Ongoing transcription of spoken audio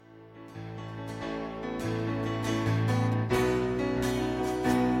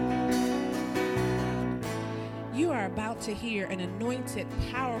about to hear an anointed,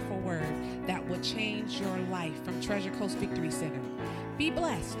 powerful word that will change your life from Treasure Coast Victory Center. Be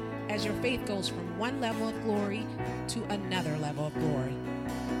blessed as your faith goes from one level of glory to another level of glory.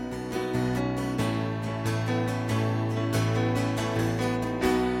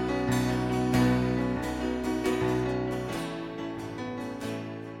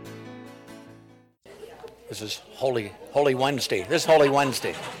 This is Holy Wednesday. This is Holy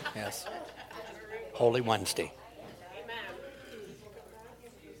Wednesday. Yes. Holy Wednesday.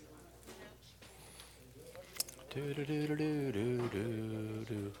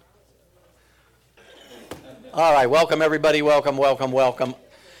 All right, welcome everybody. Welcome.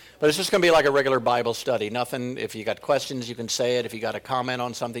 But it's just going to be like a regular Bible study. Nothing, if you got questions, you can say it. If you got a comment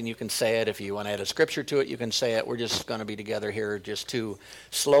on something, you can say it. If you want to add a scripture to it, you can say it. We're just going to be together here just to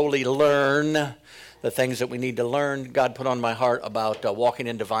slowly learn the things that we need to learn. God put on my heart about walking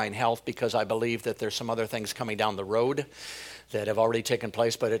in divine health because I believe that there's some other things coming down the road that have already taken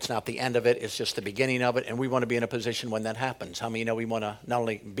place, but it's not the end of it. It's just the beginning of it, and we want to be in a position when that happens. How many know we want to not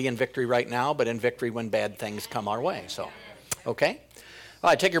only be in victory right now, but in victory when bad things come our way? So, okay? All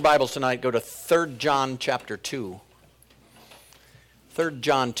right, take your Bibles tonight. Go to 3 John chapter 2. 3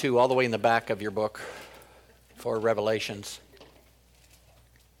 John 2, all the way in the back of your book for Revelations.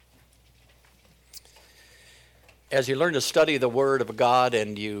 As you learn to study the Word of God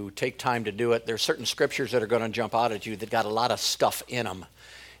and you take time to do it, there's certain scriptures that are going to jump out at you that got a lot of stuff in them.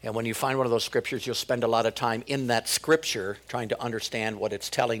 And when you find one of those scriptures, you'll spend a lot of time in that scripture trying to understand what it's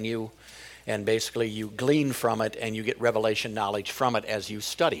telling you. And basically you glean from it and you get revelation knowledge from it as you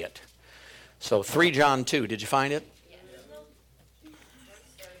study it. So 3 John 2, did you find it?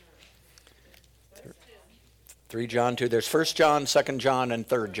 3 John 2, there's 1 John, 2 John, and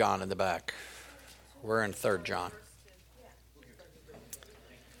 3 John in the back. We're in 3 John.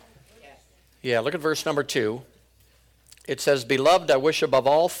 Yeah, look at verse number 2. It says, Beloved, I wish above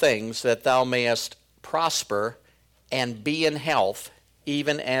all things that thou mayest prosper and be in health,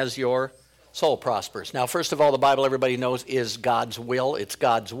 even as your soul prospers. Now, first of all, the Bible, everybody knows, is God's will. It's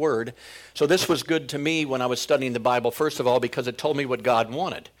God's word. So this was good to me when I was studying the Bible, first of all, because it told me what God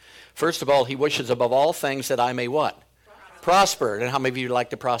wanted. First of all, he wishes above all things that I may what? Prosper. And how many of you like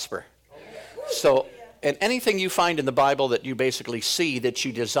to prosper? So, and anything you find in the Bible that you basically see that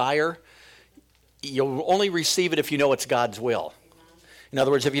you desire, you'll only receive it if you know it's God's will. In other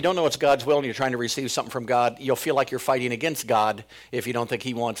words, if you don't know it's God's will and you're trying to receive something from God, you'll feel like you're fighting against God if you don't think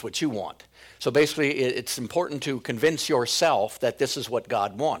he wants what you want. So basically, it's important to convince yourself that this is what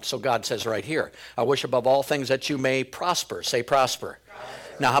God wants. So God says right here, I wish above all things that you may prosper. Say prosper.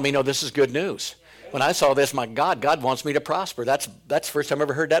 Now, how many know this is good news? When I saw this, my God wants me to prosper. That's the first time I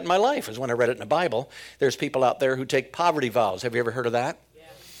ever heard that in my life, is when I read it in the Bible. There's people out there who take poverty vows. Have you ever heard of that? Yeah.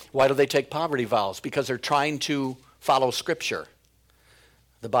 Why do they take poverty vows? Because they're trying to follow Scripture.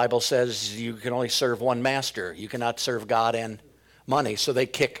 The Bible says you can only serve one master. You cannot serve God and money. So they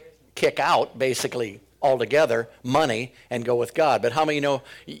kick out, basically, altogether, money and go with God. But how many know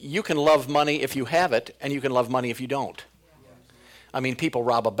you can love money if you have it, and you can love money if you don't? I mean, people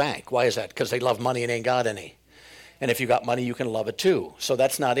rob a bank. Why is that? Because they love money and ain't got any. And if you got money, you can love it too. So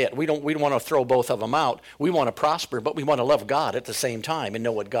that's not it. We don't want to throw both of them out. We want to prosper, but we want to love God at the same time and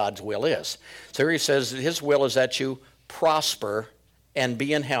know what God's will is. So here he says his will is that you prosper and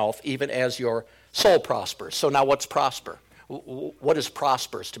be in health, even as your soul prospers. So now what's prosper? What is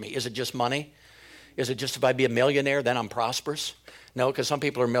prosperous to me? Is it just money? Is it just if I be a millionaire, then I'm prosperous? No, because some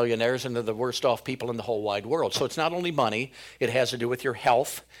people are millionaires and they're the worst off people in the whole wide world. So it's not only money. It has to do with your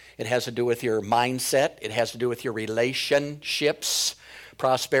health. It has to do with your mindset. It has to do with your relationships,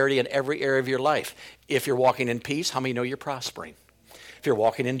 prosperity in every area of your life. If you're walking in peace, how many know you're prospering? If you're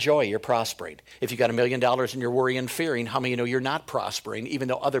walking in joy, you're prospering. If you got $1 million and you're worrying and fearing, how many know you're not prospering? Even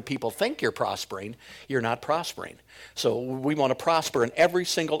though other people think you're prospering, you're not prospering. So we want to prosper in every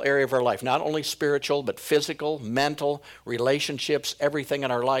single area of our life, not only spiritual, but physical, mental, relationships, everything in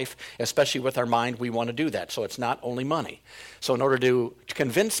our life, especially with our mind, we want to do that. So it's not only money. So in order to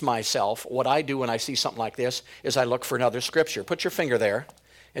convince myself, what I do when I see something like this is I look for another scripture. Put your finger there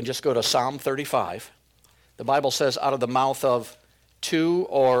and just go to Psalm 35. The Bible says, out of the mouth of 2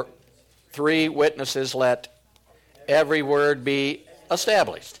 or 3 witnesses, let every word be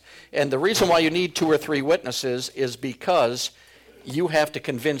established. And the reason why you need 2 or 3 witnesses is because you have to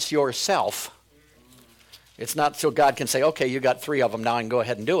convince yourself. It's not so God can say, okay, you got 3 of them, now I can go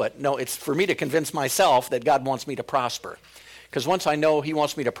ahead and do it. No, it's for me to convince myself that God wants me to prosper. Because once I know he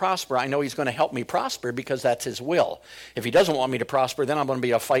wants me to prosper, I know he's going to help me prosper because that's his will. If he doesn't want me to prosper, then I'm going to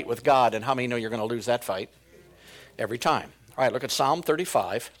be in a fight with God. And how many know you're going to lose that fight? Every time. All right, look at Psalm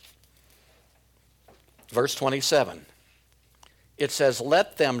 35. verse 27. It says,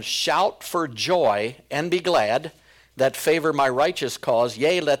 let them shout for joy and be glad that favor my righteous cause.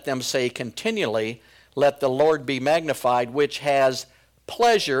 Yea, let them say continually, let the Lord be magnified, which has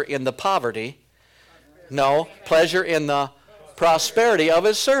pleasure in the poverty. No, pleasure in the prosperity of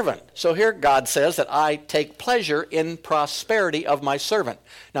his servant. So here God says that I take pleasure in prosperity of my servant.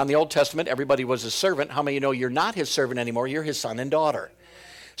 Now in the Old Testament, everybody was his servant. How many of you know you're not his servant anymore? You're his son and daughter.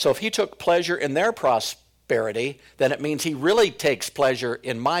 So if he took pleasure in their prosperity, then it means he really takes pleasure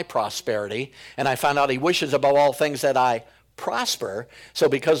in my prosperity. And I found out he wishes above all things that I prosper. So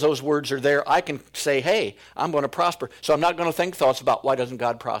because those words are there, I can say, hey, I'm going to prosper. So I'm not going to think thoughts about why doesn't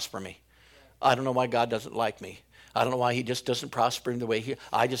God prosper me? I don't know why God doesn't like me. I don't know why he just doesn't prosper in the way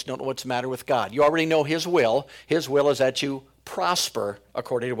I just don't know what's the matter with God. You already know his will. His will is that you prosper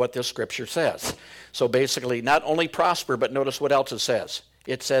according to what this scripture says. So basically, not only prosper, but notice what else it says.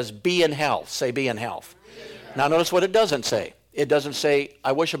 It says be in health. Say be in health. Now notice what it doesn't say. It doesn't say,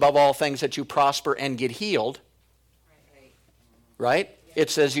 I wish above all things that you prosper and get healed. Right? It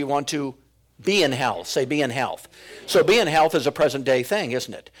says you want to be in health. Say be in health. So be in health is a present day thing,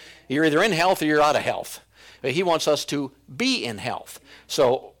 isn't it? You're either in health or you're out of health. He wants us to be in health.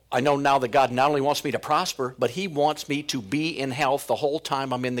 So I know now that God not only wants me to prosper, but he wants me to be in health the whole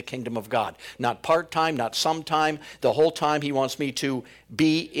time I'm in the kingdom of God. Not part-time, not sometime. The whole time he wants me to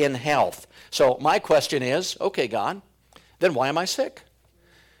be in health. So my question is, okay, God, then why am I sick?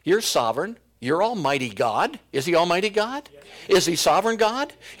 You're sovereign. You're almighty God. Is he almighty God? Yes. Is he sovereign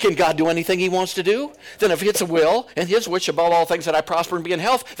God? Can God do anything he wants to do? Then if it's a will and his wish above all things that I prosper and be in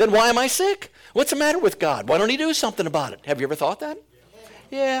health, then why am I sick? What's the matter with God? Why don't he do something about it? Have you ever thought that?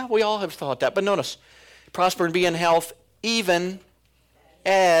 Yeah, we all have thought that. But notice, prosper and be in health even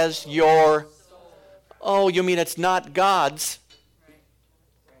as your... Oh, you mean it's not God's?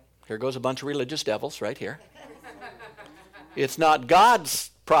 Here goes a bunch of religious devils right here. It's not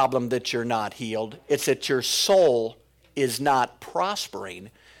God's problem that you're not healed. It's that your soul is not prospering.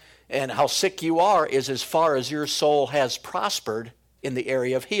 And how sick you are is as far as your soul has prospered in the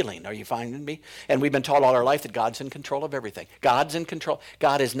area of healing. Are you finding me? And we've been taught all our life that God's in control of everything. God's in control.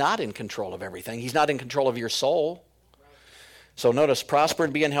 God is not in control of everything. He's not in control of your soul. So notice, prosper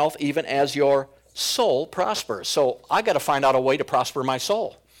and be in health even as your soul prospers. So I got to find out a way to prosper my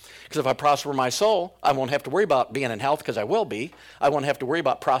soul. Because if I prosper my soul, I won't have to worry about being in health because I will be. I won't have to worry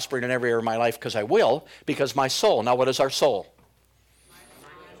about prospering in every area of my life because I will, because my soul. Now what is our soul?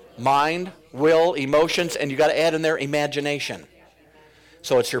 Mind, will, emotions, and you got to add in there imagination.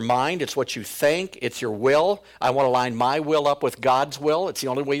 So it's your mind, it's what you think, it's your will. I want to line my will up with God's will. It's the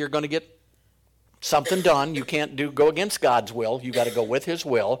only way you're going to get something done. You can't go against God's will. You got to go with his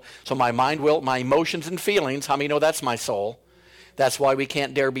will. So my mind, will, my emotions and feelings, how many know that's my soul? That's why we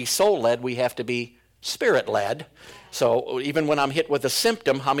can't dare be soul-led. We have to be spirit-led. So even when I'm hit with a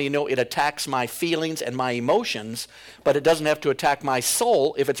symptom, how many know it attacks my feelings and my emotions, but it doesn't have to attack my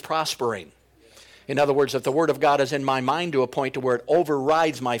soul if it's prospering. In other words, if the Word of God is in my mind to a point to where it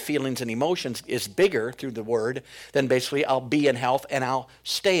overrides my feelings and emotions, is bigger through the Word, then basically I'll be in health and I'll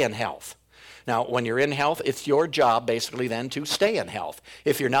stay in health. Now, when you're in health, it's your job basically then to stay in health.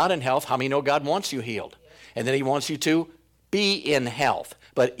 If you're not in health, how many know God wants you healed? And then he wants you to be in health,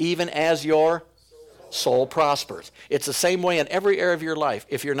 but even as your soul prospers. It's the same way in every area of your life.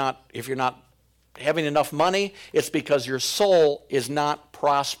 If you're not having enough money, it's because your soul is not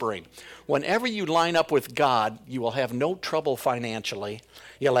prospering. Whenever you line up with God, you will have no trouble financially.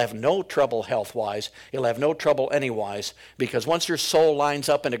 You'll have no trouble health-wise. You'll have no trouble any-wise, because once your soul lines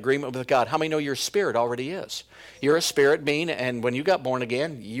up in agreement with God, how many know your spirit already is? You're a spirit being, and when you got born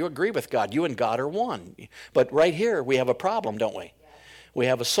again, you agree with God. You and God are one. But right here, we have a problem, don't we? We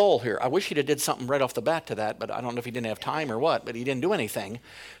have a soul here. I wish he'd did something right off the bat to that, but I don't know if he didn't have time or what, but he didn't do anything.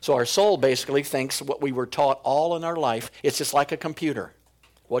 So our soul basically thinks what we were taught all in our life. It's just like a computer.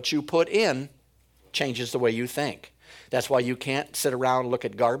 What you put in changes the way you think. That's why you can't sit around and look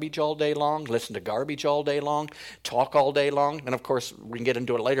at garbage all day long, listen to garbage all day long, talk all day long. And of course, we can get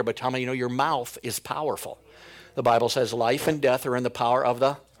into it later, but how many know your mouth is powerful? The Bible says life and death are in the power of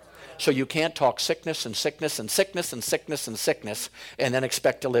the... So you can't talk sickness and sickness and sickness and sickness and sickness and then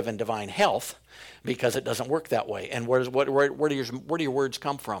expect to live in divine health, because it doesn't work that way. And where do your words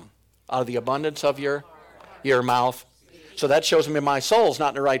come from? Out of the abundance of your mouth. So that shows me my soul's not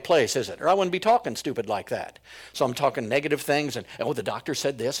in the right place, is it? Or I wouldn't be talking stupid like that. So I'm talking negative things, and oh, the doctor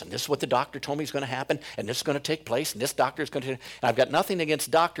said this, and this is what the doctor told me is going to happen, and this is going to take place, and this doctor is going to... And I've got nothing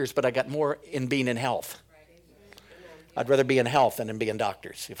against doctors, but I got more in being in health. I'd rather be in health than in being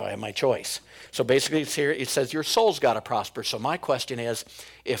doctors if I have my choice. So basically it's here, it says your soul's got to prosper. So my question is,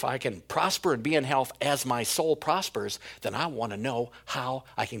 if I can prosper and be in health as my soul prospers, then I want to know how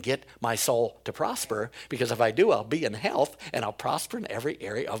I can get my soul to prosper, because if I do, I'll be in health and I'll prosper in every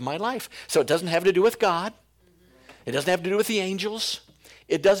area of my life. So it doesn't have to do with God. It doesn't have to do with the angels.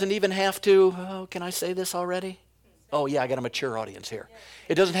 It doesn't even have to, oh, can I say this already? Oh yeah, I got a mature audience here.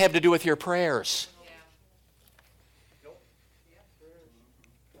 It doesn't have to do with your prayers.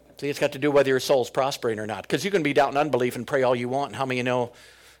 See, it's got to do whether your soul's prospering or not. Because you can be doubt and unbelief and pray all you want, and how many of you know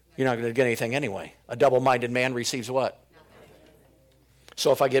you're not going to get anything anyway? A double-minded man receives what?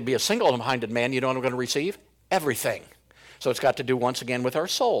 So if I get be a single-minded man, you know what I'm going to receive? Everything. So it's got to do, once again, with our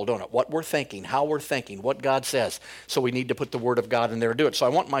soul, don't it? What we're thinking, how we're thinking, what God says. So we need to put the Word of God in there to do it. So I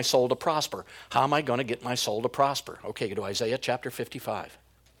want my soul to prosper. How am I going to get my soul to prosper? Okay, go to Isaiah chapter 55.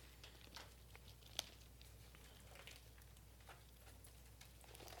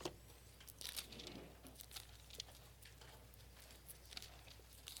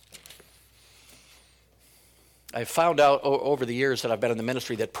 I've found out over the years that I've been in the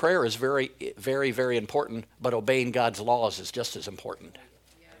ministry that prayer is very, very, very important, but obeying God's laws is just as important.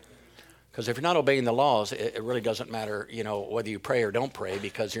 Because if you're not obeying the laws, it really doesn't matter, whether you pray or don't pray,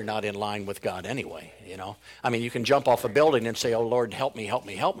 because you're not in line with God anyway, I mean, you can jump off a building and say, oh, Lord, help me, help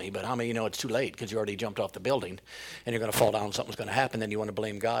me, help me, but how many it's too late because you already jumped off the building and you're going to fall down and something's going to happen, then you want to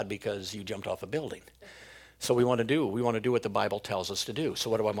blame God because you jumped off a building. So we want to do what the Bible tells us to do. So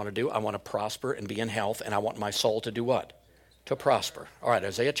what do I want to do? I want to prosper and be in health, and I want my soul to do what? To prosper. All right,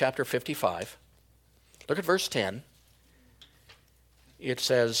 Isaiah chapter 55. Look at verse 10. It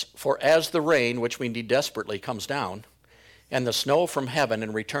says, for as the rain, which we need desperately, comes down, and the snow from heaven,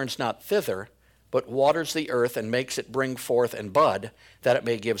 and returns not thither, but waters the earth and makes it bring forth and bud, that it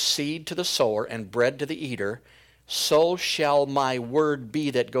may give seed to the sower and bread to the eater, so shall my word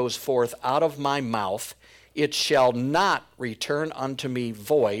be that goes forth out of my mouth. It shall not return unto me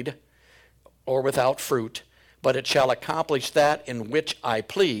void or without fruit, but it shall accomplish that in which I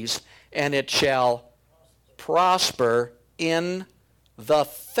please, and it shall prosper in the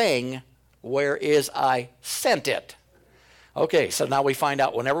thing whereas I sent it. Okay, so now we find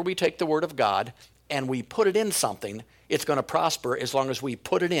out whenever we take the Word of God and we put it in something, it's going to prosper as long as we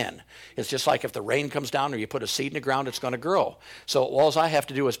put it in. It's just like if the rain comes down or you put a seed in the ground, it's going to grow. So all I have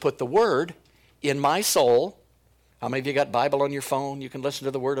to do is put the Word in my soul. How many of you got Bible on your phone? You can listen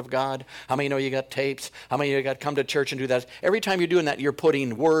to the Word of God. How many know you got tapes? How many of you got come to church and do that? Every time you're doing that, you're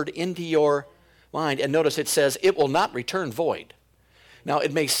putting Word into your mind. And notice it says, it will not return void. Now,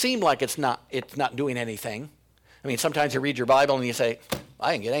 it may seem like it's not doing anything. I mean, sometimes you read your Bible and you say,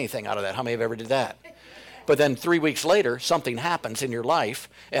 I didn't get anything out of that. How many of you ever did that? But then 3 weeks later, something happens in your life,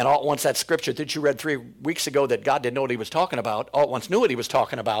 and all at once that scripture that you read 3 weeks ago that God didn't know what he was talking about, all at once knew what he was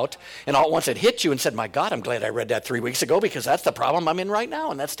talking about, and all at once it hit you and said, my God, I'm glad I read that 3 weeks ago, because that's the problem I'm in right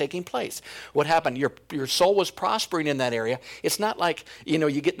now, and that's taking place. What happened? Your soul was prospering in that area. It's not like, you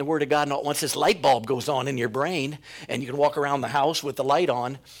get in the Word of God, and all at once this light bulb goes on in your brain, and you can walk around the house with the light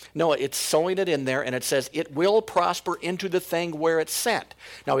on. No, it's sewing it in there, and it says, it will prosper into the thing where it's sent.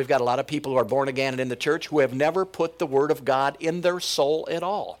 Now, we've got a lot of people who are born again and in the church who have never put the Word of God in their soul at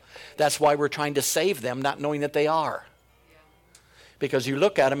all. That's why we're trying to save them, not knowing that they are. Because you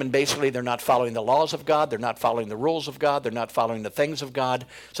look at them and basically they're not following the laws of God, they're not following the rules of God, they're not following the things of God.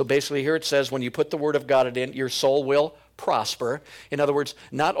 So basically here it says when you put the Word of God in, your soul will prosper. In other words,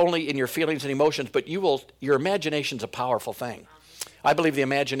 not only in your feelings and emotions, but your imagination's a powerful thing. I believe the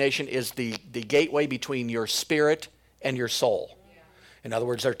imagination is the gateway between your spirit and your soul. In other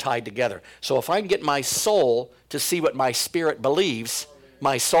words, they're tied together. So if I can get my soul to see what my spirit believes,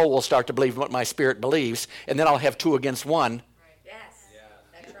 my soul will start to believe what my spirit believes, and then I'll have 2 against 1. Yes.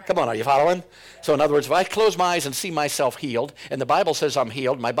 That's right. Come on, are you following? So in other words, if I close my eyes and see myself healed, and the Bible says I'm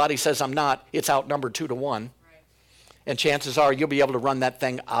healed, my body says I'm not, it's outnumbered 2 to 1. And chances are you'll be able to run that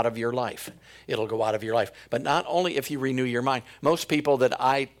thing out of your life. It'll go out of your life. But not only if you renew your mind. Most people that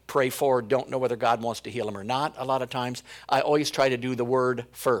I pray for don't know whether God wants to heal them or not a lot of times. I always try to do the Word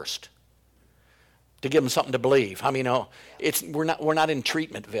first to give them something to believe. I mean, we're not in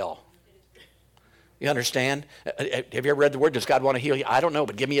Treatmentville. You understand? Have you ever read the Word? Does God want to heal you? I don't know,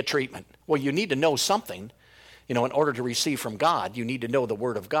 but give me a treatment. Well, you need to know something. In order to receive from God, you need to know the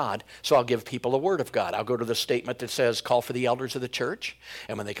Word of God. So I'll give people the Word of God. I'll go to the statement that says, call for the elders of the church.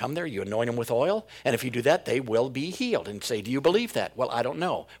 And when they come there, you anoint them with oil. And if you do that, they will be healed. And say, do you believe that? Well, I don't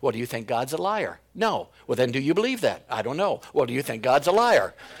know. Well, do you think God's a liar? No. Well, then do you believe that? I don't know. Well, do you think God's a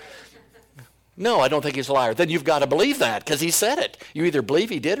liar? No, I don't think he's a liar. Then you've got to believe that because he said it. You either believe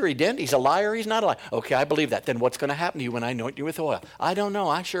he did or he didn't. He's a liar or he's not a liar. Okay, I believe that. Then what's going to happen to you when I anoint you with oil? I don't know.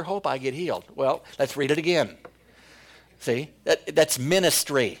 I sure hope I get healed. Well, let's read it again. See? That's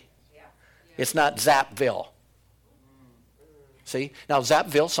ministry. It's not Zapville. See? Now,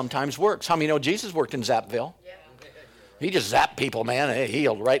 Zapville sometimes works. How many know Jesus worked in Zapville? He just zapped people, man, and he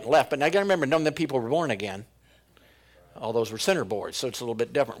healed right and left. But now you got to remember, none of them people were born again. All those were sinner boys, so it's a little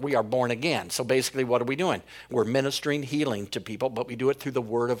bit different. We are born again. So basically, what are we doing? We're ministering healing to people, but we do it through the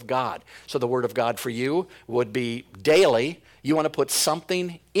Word of God. So the Word of God for you would be daily. You want to put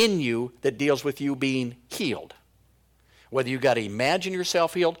something in you that deals with you being healed. Whether you got to imagine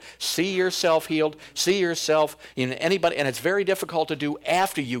yourself healed, see yourself, anybody, and it's very difficult to do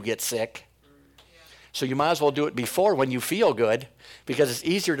after you get sick. So you might as well do it before when you feel good, because it's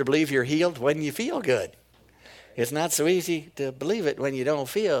easier to believe you're healed when you feel good. It's not so easy to believe it when you don't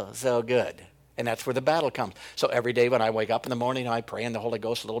feel so good. And that's where the battle comes. So every day when I wake up in the morning, I pray in the Holy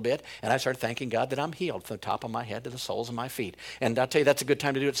Ghost a little bit, and I start thanking God that I'm healed from the top of my head to the soles of my feet. And I'll tell you, that's a good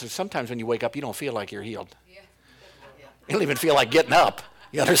time to do it. So sometimes when you wake up, you don't feel like you're healed. You don't even feel like getting up.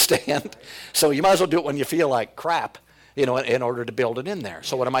 You understand? So you might as well do it when you feel like crap, in order to build it in there.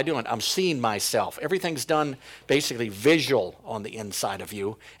 So what am I doing? I'm seeing myself. Everything's done basically visual on the inside of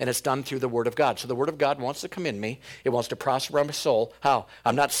you, and it's done through the Word of God. So the Word of God wants to come in me. It wants to prosper my soul. How?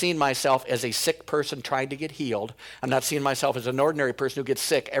 I'm not seeing myself as a sick person trying to get healed. I'm not seeing myself as an ordinary person who gets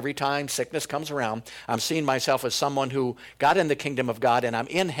sick every time sickness comes around. I'm seeing myself as someone who got in the kingdom of God, and I'm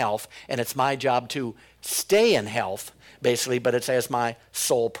in health, and it's my job to stay in health, basically, but it's as my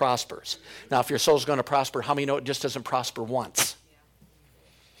soul prospers. Now, if your soul's going to prosper, how many know it just doesn't prosper once?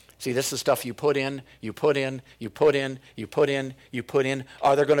 See, this is stuff you put in, you put in, you put in, you put in, you put in.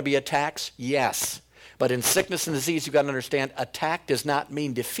 Are there going to be attacks? Yes. But in sickness and disease, you've got to understand, attack does not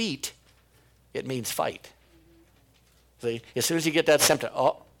mean defeat. It means fight. See, as soon as you get that symptom,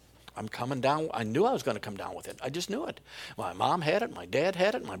 I'm coming down. I knew I was going to come down with it. I just knew it. My mom had it. My dad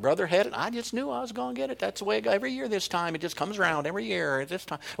had it. My brother had it. I just knew I was going to get it. That's the way it goes. Every year this time, it just comes around every year at this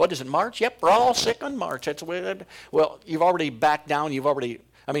time. What is it, March? Yep, we're all sick on March. That's the way it, well, you've already backed down.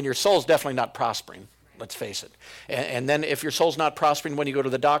 Your soul's definitely not prospering. Let's face it. And then if your soul's not prospering when you go to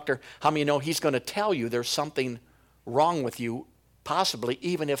the doctor, how many know he's going to tell you there's something wrong with you, possibly,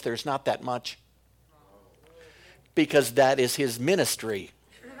 even if there's not that much? Because that is his ministry.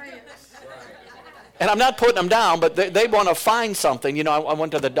 And I'm not putting them down, but they want to find something. I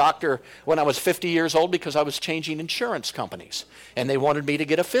went to the doctor when I was 50 years old because I was changing insurance companies. And they wanted me to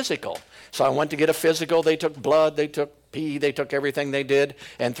get a physical. So I went to get a physical. They took blood. They took pee. They took everything they did.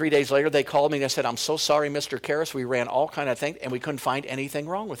 And 3 days later, they called me and they said, "I'm so sorry, Mr. Kehres. We ran all kind of things, and we couldn't find anything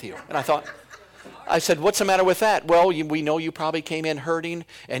wrong with you." And I said, "What's the matter with that?" "Well, we know you probably came in hurting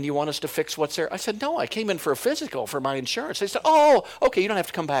and you want us to fix what's there." I said, "No, I came in for a physical for my insurance." They said, "Oh, okay, you don't have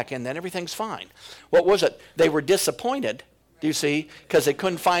to come back in then. Everything's fine." What was it? They were disappointed, do you see, because they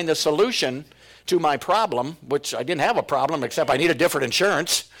couldn't find the solution to my problem, which I didn't have a problem except I needed different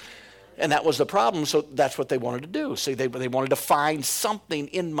insurance. And that was the problem, so that's what they wanted to do. See, they wanted to find something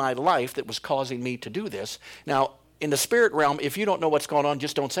in my life that was causing me to do this. Now, in the spirit realm, if you don't know what's going on,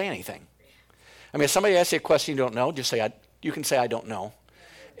 just don't say anything. If somebody asks you a question you don't know, just say, you can say, "I don't know."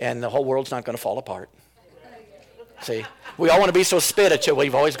 And the whole world's not going to fall apart. See, we all want to be so spiritual.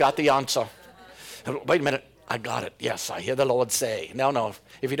 We've always got the answer. Wait a minute, I got it. Yes, I hear the Lord say. No,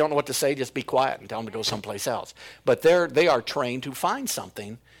 if you don't know what to say, just be quiet and tell them to go someplace else. But they are trained to find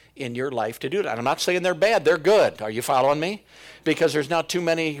something in your life to do that. And I'm not saying they're bad, they're good. Are you following me? Because there's not too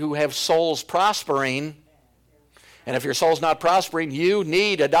many who have souls prospering. And if your soul's not prospering, you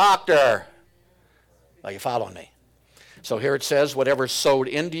need a doctor. Are you following me? So here it says, whatever's sowed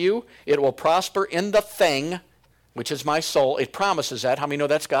into you, it will prosper in the thing, which is my soul. It promises that. How many know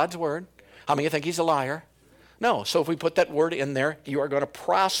that's God's word? How many think he's a liar? No. So if we put that word in there, you are going to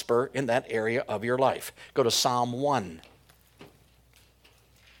prosper in that area of your life. Go to Psalm 1.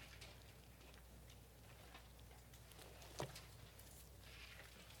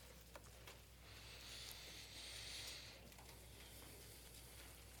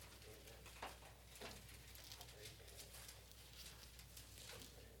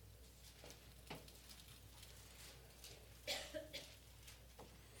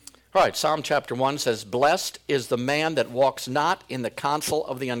 All right, Psalm chapter 1 says, "Blessed is the man that walks not in the counsel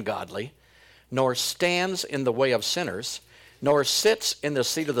of the ungodly, nor stands in the way of sinners, nor sits in the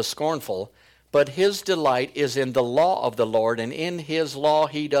seat of the scornful, but his delight is in the law of the Lord, and in his law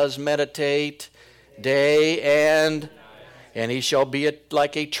he does meditate day and..." And he shall be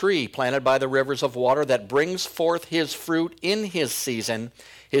like a tree planted by the rivers of water that brings forth his fruit in his season.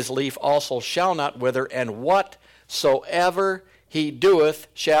 His leaf also shall not wither, and whatsoever he doeth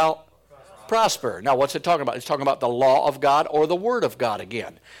shall prosper. Now, what's it talking about? It's talking about the law of God or the word of God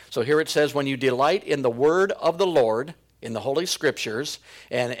again. So here it says, when you delight in the word of the Lord, in the Holy Scriptures,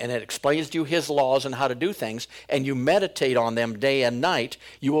 and it explains to you his laws and how to do things, and you meditate on them day and night,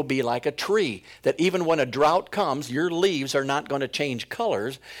 you will be like a tree, that even when a drought comes, your leaves are not going to change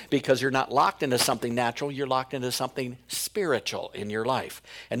colors because you're not locked into something natural, you're locked into something spiritual in your life.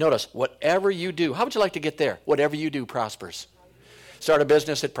 And notice, whatever you do, how would you like to get there? Whatever you do prospers. Start a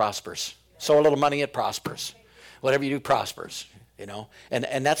business, it prospers. Sow a little money, it prospers. Whatever you do prospers. You know,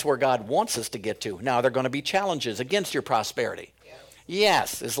 and that's where God wants us to get to. Now, there are going to be challenges against your prosperity.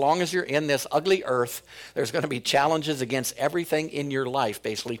 Yes, as long as you're in this ugly earth, there's going to be challenges against everything in your life,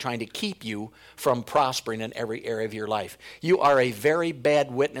 basically trying to keep you from prospering in every area of your life. You are a very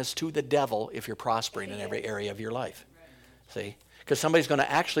bad witness to the devil if you're prospering in every area of your life. See? Because somebody's going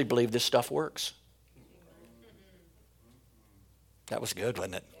to actually believe this stuff works. That was good,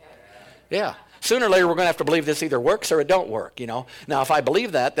 wasn't it? Yeah. Sooner or later, we're going to have to believe this either works or it don't work, you know. Now, if I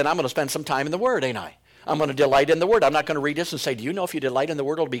believe that, then I'm going to spend some time in the Word, ain't I? I'm going to delight in the Word. I'm not going to read this and say, do you know if you delight in the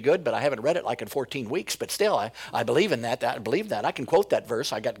Word, it'll be good? But I haven't read it like in 14 weeks. But still, I believe in that. I believe that. I can quote that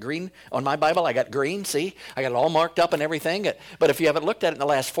verse. I got green on my Bible. I got green, see? I got it all marked up and everything. But if you haven't looked at it in the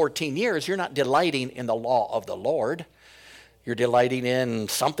last 14 years, you're not delighting in the law of the Lord. You're delighting in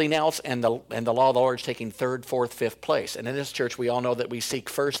something else, and the law of the Lord is taking third, fourth, fifth place. And in this church, we all know that we seek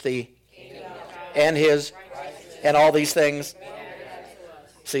first the and his and all these things.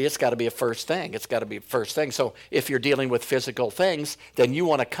 See, it's got to be a first thing. It's got to be a first thing. So if you're dealing with physical things, then you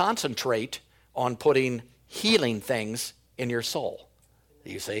want to concentrate on putting healing things in your soul.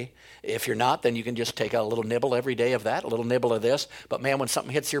 You see? If you're not, then you can just take a little nibble every day of that, a little nibble of this. But man, when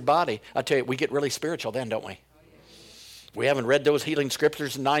something hits your body, I tell you, we get really spiritual then, don't we? We haven't read those healing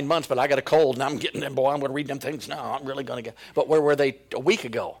scriptures in 9 months, but I got a cold and I'm getting them. Boy, I'm going to read them things now. I'm really going to get. But where were they a week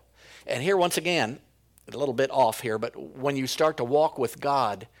ago? And here, once again, a little bit off here, but when you start to walk with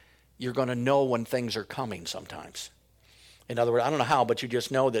God, you're going to know when things are coming sometimes. In other words, I don't know how, but you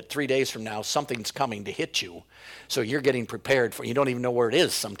just know that 3 days from now, something's coming to hit you. So you're getting prepared for it. You don't even know where it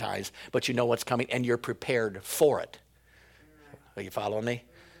is sometimes, but you know what's coming, and you're prepared for it. Are you following me?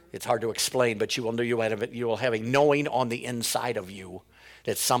 It's hard to explain, but you will have a knowing on the inside of you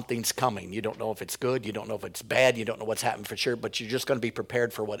that something's coming. You don't know if it's good, you don't know if it's bad, you don't know what's happening for sure, but you're just going to be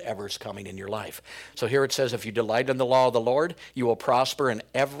prepared for whatever's coming in your life. So here it says, if you delight in the law of the Lord, you will prosper in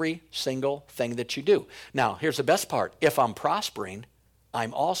every single thing that you do. Now, here's the best part. If I'm prospering,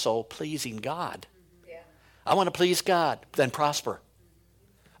 I'm also pleasing God. Yeah. I want to please God, then prosper.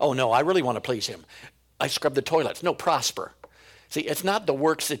 Oh, no, I really want to please him. I scrub the toilets. No, prosper. See, it's not the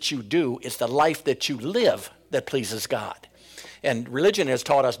works that you do, it's the life that you live that pleases God. And religion has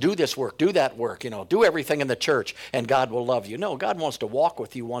taught us, do this work, do that work, do everything in the church, and God will love you. No, God wants to walk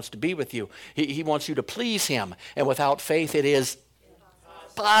with you, wants to be with you. He wants you to please him. And without faith, it is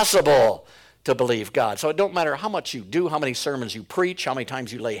impossible to believe God. So it don't matter how much you do, how many sermons you preach, how many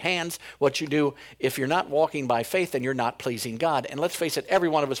times you lay hands, what you do. If you're not walking by faith, then you're not pleasing God. And let's face it, every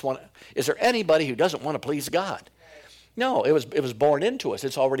one of us is there anybody who doesn't want to please God? No, it was born into us.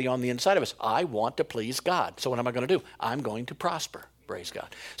 It's already on the inside of us. I want to please God. So what am I going to do? I'm going to prosper. Praise God.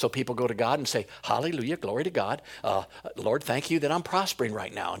 So people go to God and say, hallelujah, glory to God. Lord, thank you that I'm prospering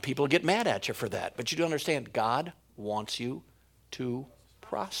right now. And people get mad at you for that. But you do understand, God wants you to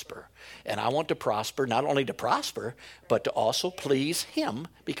prosper. And I want to prosper, not only to prosper, but to also please him,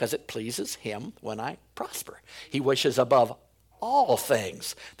 because it pleases him when I prosper. He wishes above all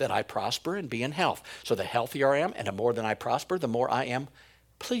things that I prosper and be in health. So the healthier I am and the more that I prosper, the more I am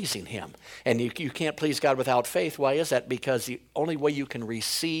pleasing him. And you can't please God without faith. Why is that? Because the only way you can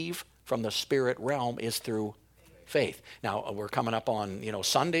receive from the spirit realm is through faith. Now, we're coming up on,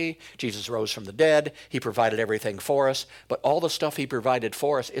 Sunday. Jesus rose from the dead. He provided everything for us. But all the stuff he provided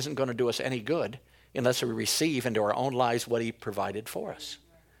for us isn't going to do us any good unless we receive into our own lives what he provided for us.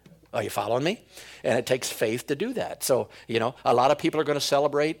 Are you following me? And it takes faith to do that. So, a lot of people are going to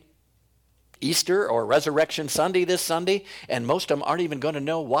celebrate Easter or Resurrection Sunday this Sunday, and most of them aren't even going to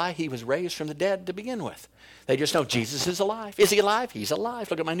know why he was raised from the dead to begin with. They just know Jesus is alive. Is he alive? He's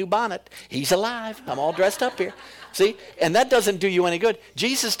alive. Look at my new bonnet. He's alive. I'm all dressed up here. See? And that doesn't do you any good.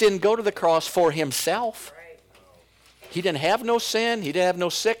 Jesus didn't go to the cross for himself. He didn't have no sin. He didn't have no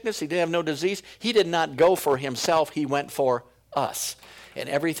sickness. He didn't have no disease. He did not go for himself. He went for us. And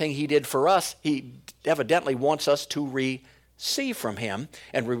everything he did for us, he evidently wants us to receive. receive from him,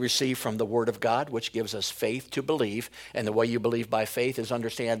 and we receive from the word of God, which gives us faith to believe. And the way you believe by faith is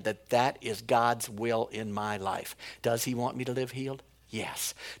understand that that is God's will in my life. Does he want me to live healed?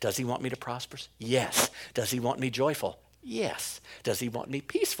 Yes. Does he want me to prosper? Yes. Does he want me joyful? Yes. Does he want me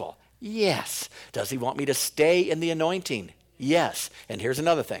peaceful? Yes. Does he want me to stay in the anointing? Yes. And here's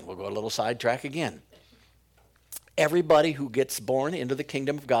another thing. We'll go a little sidetrack again. Everybody who gets born into the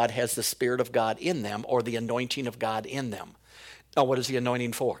kingdom of God has the Spirit of God in them, or the anointing of God in them. Now, what is the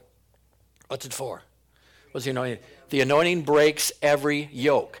anointing for? What's it for? What's the anointing? The anointing breaks every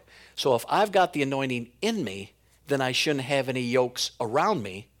yoke. So if I've got the anointing in me, then I shouldn't have any yokes around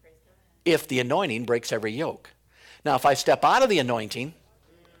me if the anointing breaks every yoke. Now, if I step out of the anointing,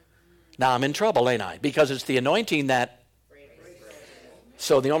 now I'm in trouble, ain't I? Because it's the anointing that...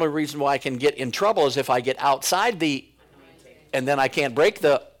 So the only reason why I can get in trouble is if I get outside the... And then I can't break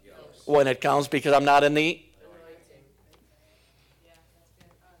the... when it comes because I'm not in the...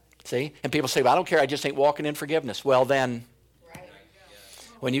 See? And people say, well, I don't care, I just ain't walking in forgiveness. Well, then...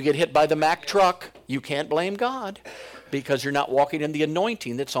 When you get hit by the Mack truck, you can't blame God because you're not walking in the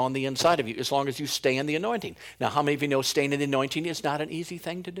anointing that's on the inside of you, as long as you stay in the anointing. Now, how many of you know staying in the anointing is not an easy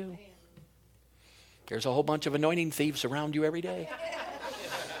thing to do? There's a whole bunch of anointing thieves around you every day.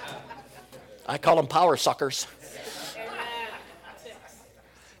 I call them power suckers.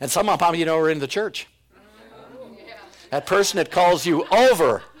 And some of them, you know, are in the church. That person that calls you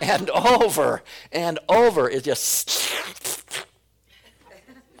over and over and over is just...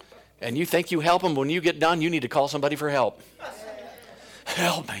 And you think you help them. When you get done, you need to call somebody for help.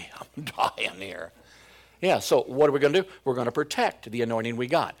 Help me. I'm dying here. Yeah, so what are we going to do? We're going to protect the anointing we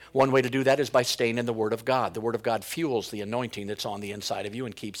got. One way to do that is by staying in the Word of God. The Word of God fuels the anointing that's on the inside of you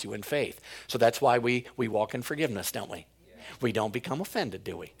and keeps you in faith. So that's why we walk in forgiveness, don't we? We don't become offended,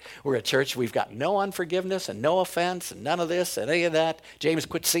 do we? We're a church, we've got no unforgiveness and no offense and none of this and any of that. James,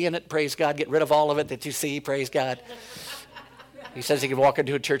 quit seeing it. Praise God. Get rid of all of it that you see. Praise God. He says he can walk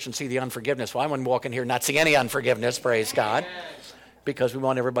into a church and see the unforgiveness. Well, I wouldn't walk in here and not see any unforgiveness, praise God, because we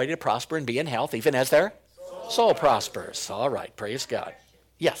want everybody to prosper and be in health, even as their soul prospers. All right, praise God.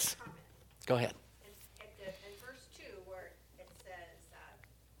 Yes, go ahead. In verse 2, where it says,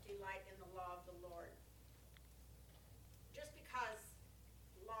 delight in the law of the Lord. Just because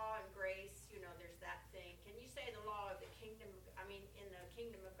law and grace, you know, there's that thing. Can you say the law of the kingdom, in the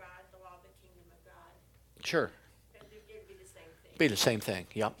kingdom of God, the law of the kingdom of God? Sure. Be the same thing.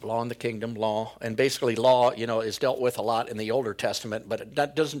 Yep, law in the kingdom, law. And basically law, you know, is dealt with a lot in the Older Testament, but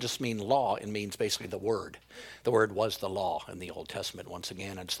that doesn't just mean law. It means basically the Word. The Word was the law in the Old Testament. Once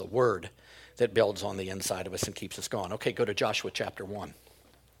again, it's the Word that builds on the inside of us and keeps us going. Okay, go to Joshua chapter 1.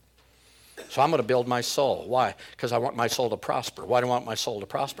 So I'm going to build my soul. Why? Because I want my soul to prosper. Why do I want my soul to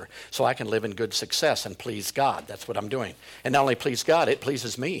prosper? So I can live in good success and please God. That's what I'm doing. And not only please God, it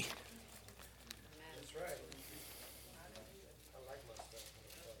pleases me.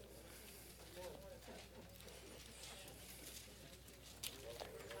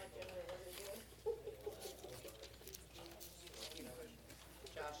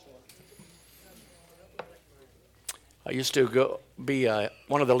 I used to be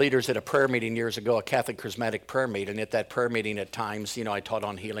one of the leaders at a prayer meeting years ago, a Catholic charismatic prayer meeting. At that prayer meeting at times, you know, I taught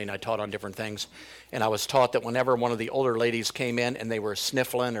on healing, I taught on different things. And I was taught that whenever one of the older ladies came in and they were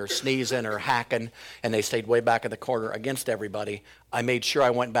sniffling or sneezing or hacking and they stayed way back in the corner against everybody, I made sure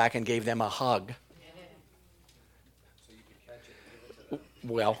I went back and gave them a hug.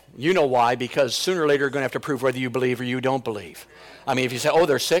 Well, you know why, because sooner or later you're going to have to prove whether you believe or you don't believe. I mean, if you say, oh,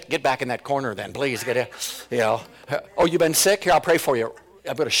 they're sick, get back in that corner then, please. You know, oh, you've been sick? Here, I'll pray for you.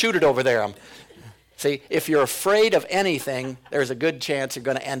 I'm going to shoot it over there. See, if you're afraid of anything, there's a good chance you're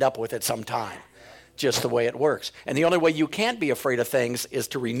going to end up with it sometime, just the way it works. And the only way you can't be afraid of things is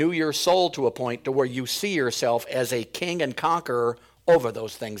to renew your soul to a point to where you see yourself as a king and conqueror over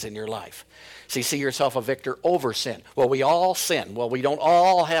those things in your life. See yourself a victor over sin. Well, we all sin. Well, we don't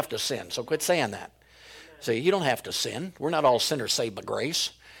all have to sin, so quit saying that. See, you don't have to sin. We're not all sinners saved by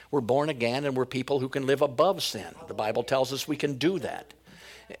grace. We're born again, and we're people who can live above sin. The Bible tells us we can do that.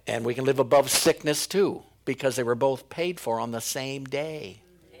 And we can live above sickness, too, because they were both paid for on the same day.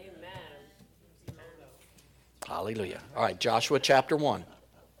 Amen. Hallelujah. All right, Joshua chapter 1.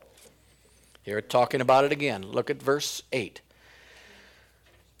 Here, talking about it again. Look at verse 8.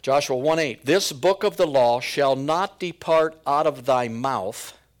 Joshua 1:8, this book of the law shall not depart out of thy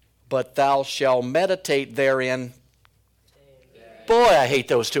mouth, but thou shalt meditate therein. Boy, I hate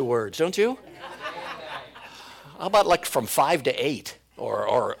those two words, don't you? How about like from 5 to 8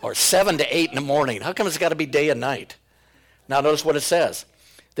 or 7 to 8 in the morning? How come it's got to be day and night? Now notice what it says,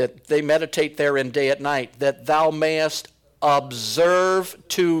 that they meditate therein day and night, that thou mayest observe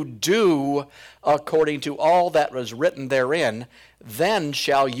to do according to all that was written therein, then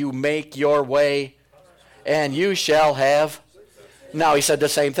shall you make your way, and you shall have. Now, he said the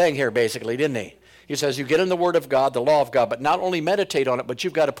same thing here, basically, didn't he? He says you get in the Word of God, the law of God, but not only meditate on it, but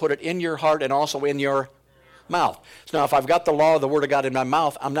you've got to put it in your heart and also in your mouth. So now, if I've got the law of the Word of God in my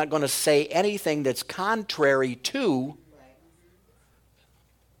mouth, I'm not going to say anything that's contrary to.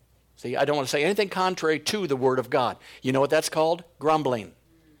 See, I don't want to say anything contrary to the Word of God. You know what that's called? Grumbling.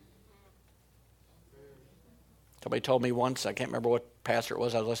 Somebody told me once, I can't remember what pastor it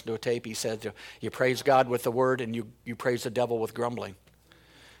was, I was listening to a tape, he said, you praise God with the Word and you praise the devil with grumbling.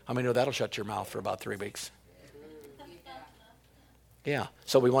 How many know that'll shut your mouth for about 3 weeks? Yeah,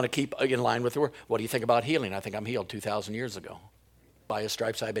 so we want to keep in line with the Word. What do you think about healing? I think I'm healed 2,000 years ago. By His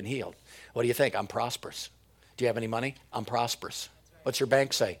stripes I've been healed. What do you think? I'm prosperous. Do you have any money? I'm prosperous. What's your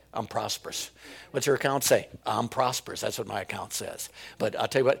bank say? I'm prosperous. What's your account say? I'm prosperous. That's what my account says. But I'll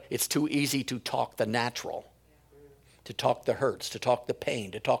tell you what, it's too easy to talk the natural, to talk the hurts, to talk the pain,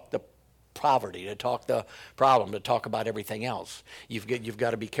 to talk the poverty, to talk the problem, to talk about everything else. You've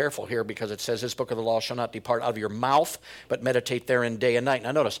got to be careful here because it says this book of the law shall not depart out of your mouth, but meditate therein day and night.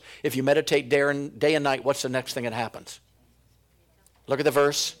 Now notice, if you meditate day and night, what's the next thing that happens? Look at the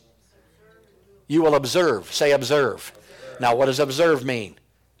verse. You will observe. Say observe. Now, what does observe mean?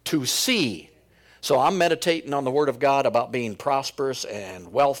 To see. So I'm meditating on the Word of God about being prosperous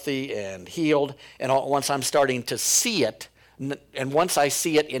and wealthy and healed. And once I'm starting to see it, and once I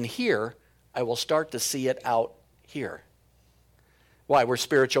see it in here, I will start to see it out here. Why? We're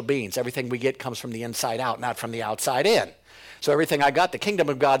spiritual beings. Everything we get comes from the inside out, not from the outside in. So everything I got, the kingdom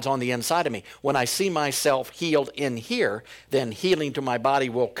of God's on the inside of me. When I see myself healed in here, then healing to my body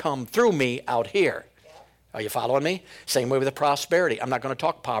will come through me out here. Are you following me? Same way with the prosperity. I'm not going to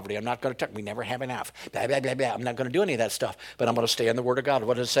talk poverty. I'm not going to talk, we never have enough. Blah, blah, blah, blah. I'm not going to do any of that stuff. But I'm going to stay in the Word of God.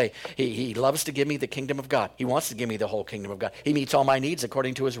 What does it say? He loves to give me the kingdom of God. He wants to give me the whole kingdom of God. He meets all my needs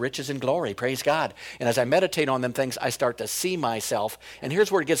according to His riches and glory. Praise God. And as I meditate on them things, I start to see myself. And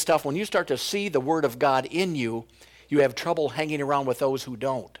here's where it gets tough. When you start to see the Word of God in you, you have trouble hanging around with those who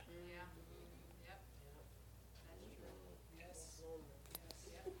don't.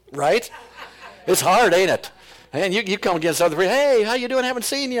 Right? It's hard, ain't it? And you come against other people. Hey, how you doing? Haven't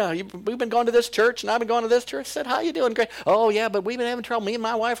seen you. We've been going to this church, and I've been going to this church. I said, how you doing? Great. Oh, yeah, but we've been having trouble. Me and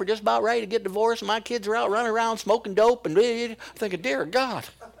my wife are just about ready to get divorced, and my kids are out running around smoking dope. And I'm thinking, dear God,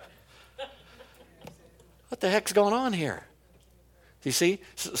 what the heck's going on here? You see?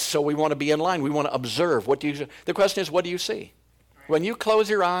 So we want to be in line. We want to observe. The question is, what do you see? When you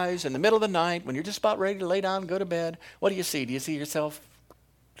close your eyes in the middle of the night, when you're just about ready to lay down and go to bed, what do you see? Do you see yourself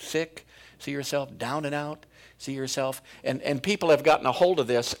sick? See yourself down and out? See yourself? And people have gotten a hold of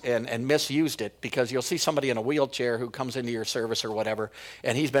this and misused it, because you'll see somebody in a wheelchair who comes into your service or whatever,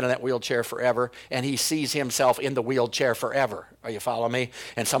 and he's been in that wheelchair forever, and he sees himself in the wheelchair forever. Are you following me?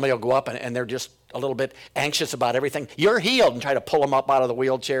 And somebody will go up and they're just a little bit anxious about everything. You're healed, and try to pull them up out of the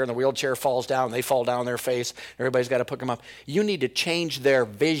wheelchair, and the wheelchair falls down, and they fall down their face. Everybody's got to pick them up. You need to change their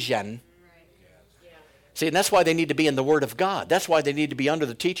vision. See, and that's why they need to be in the Word of God. That's why they need to be under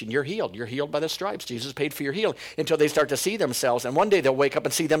the teaching. You're healed. You're healed by the stripes. Jesus paid for your healing. Until they start to see themselves. And one day they'll wake up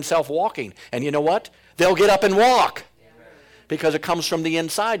and see themselves walking. And you know what? They'll get up and walk. Because it comes from the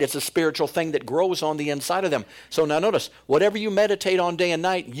inside. It's a spiritual thing that grows on the inside of them. So now notice, whatever you meditate on day and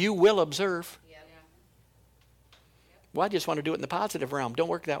night, you will observe. Well, I just want to do it in the positive realm. Don't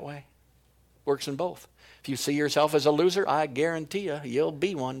work that way. Works in both. If you see yourself as a loser, I guarantee you'll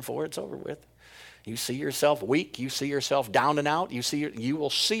be one before it's over with. You see yourself weak, you see yourself down and out, you will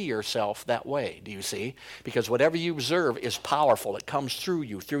see yourself that way, do you see? Because whatever you observe is powerful. It comes through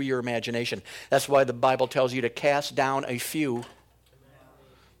you, through your imagination. That's why the Bible tells you to cast down a few.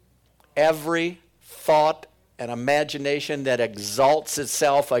 Every thought and imagination that exalts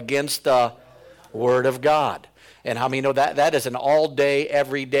itself against the Word of God. And how many know that is an all-day,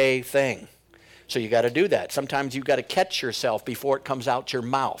 everyday thing? So you got to do that. Sometimes you got to catch yourself before it comes out your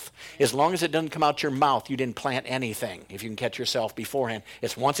mouth. As long as it doesn't come out your mouth, you didn't plant anything. If you can catch yourself beforehand,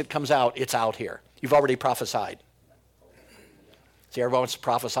 it's once it comes out, it's out here. You've already prophesied. See, everybody wants to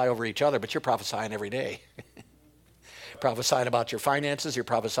prophesy over each other, but you're prophesying every day. Prophesying about your finances, you're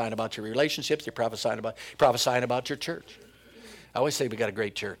prophesying about your relationships, you're prophesying about your church. I always say we got a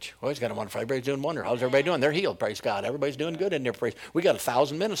great church. We always got a wonderful. Everybody's doing wonder. How's everybody doing? They're healed, praise God. Everybody's doing good in there, praise. We got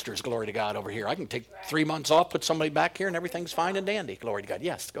 1,000 ministers, glory to God, over here. I can take 3 months off, put somebody back here, and everything's fine and dandy, glory to God.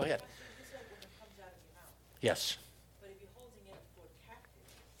 Yes, go ahead. Yes. But if you're holding it for captive,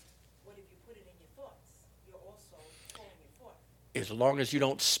 what if you put it in your thoughts? You're also holding your thought. As long as you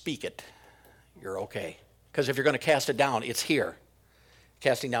don't speak it, you're okay. Because if you're going to cast it down, it's here.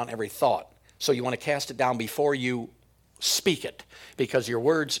 Casting down every thought. So you want to cast it down before you speak it. Because your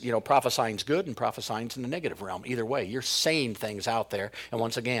words, prophesying's good and prophesying's in the negative realm. Either way, you're saying things out there. And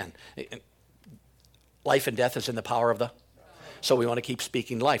once again, life and death is in the power of the... So we want to keep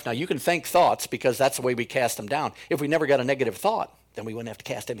speaking life. Now, you can think thoughts because that's the way we cast them down. If we never got a negative thought, then we wouldn't have to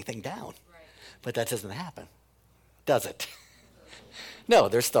cast anything down. Right. But that doesn't happen, does it? No,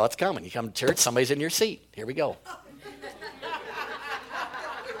 there's thoughts coming. You come to church, somebody's in your seat. Here we go.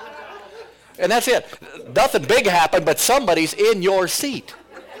 And that's it. Nothing big happened, but somebody's in your seat.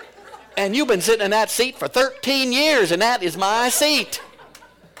 And you've been sitting in that seat for 13 years, and that is my seat.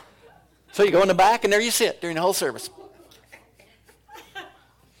 So you go in the back, and there you sit during the whole service.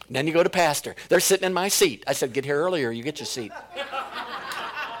 And then you go to pastor. They're sitting in my seat. I said, get here earlier, you get your seat.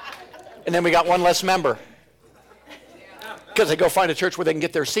 And then we got one less member. Because they go find a church where they can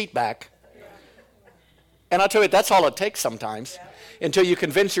get their seat back. And I'll tell you, that's all it takes sometimes. Until you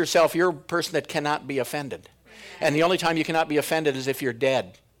convince yourself you're a person that cannot be offended. And the only time you cannot be offended is if you're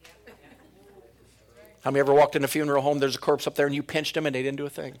dead. Have you ever walked in a funeral home, there's a corpse up there, and you pinched them and they didn't do a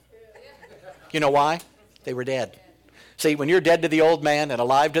thing? You know why? They were dead. See, when you're dead to the old man and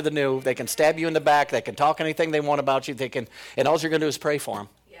alive to the new, they can stab you in the back, they can talk anything they want about you, and all you're going to do is pray for them.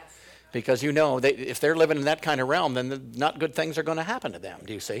 Yes. Because if they're living in that kind of realm, then not good things are going to happen to them,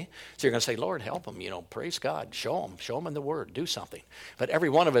 do you see? So you're going to say, Lord, help them, praise God, show them in the Word, do something. But every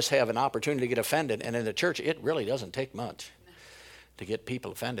one of us have an opportunity to get offended, and in the church, it really doesn't take much to get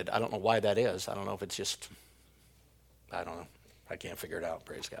people offended. I don't know why that is. I don't know if it's just, I don't know. I can't figure it out,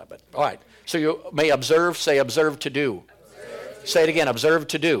 praise God. But all right, so you may observe, say observe to do. Observe. Say it again, observe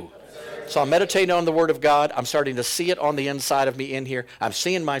to do. Observe. So I'm meditating on the Word of God. I'm starting to see it on the inside of me in here. I'm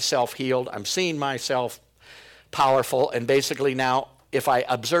seeing myself healed. I'm seeing myself powerful. And basically now, if I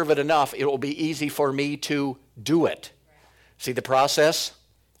observe it enough, it will be easy for me to do it. See the process?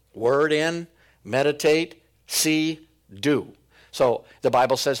 Word in, meditate, see, do. So the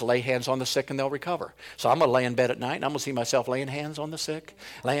Bible says lay hands on the sick and they'll recover. So I'm going to lay in bed at night and I'm going to see myself laying hands on the sick,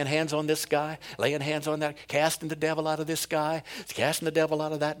 laying hands on this guy, laying hands on that, casting the devil out of this guy, casting the devil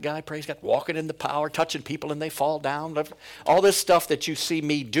out of that guy, praise God, walking in the power, touching people and they fall down. All this stuff that you see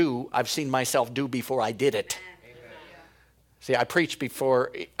me do, I've seen myself do before I did it. See, I preached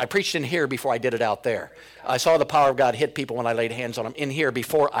in here before I did it out there. I saw the power of God hit people when I laid hands on them in here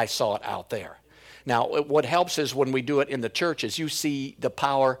before I saw it out there. Now, what helps is when we do it in the church is you see the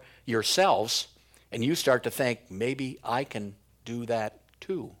power yourselves and you start to think, maybe I can do that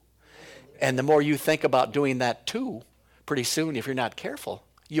too. And the more you think about doing that too, pretty soon, if you're not careful,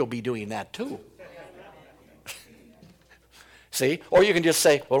 you'll be doing that too. See? Or you can just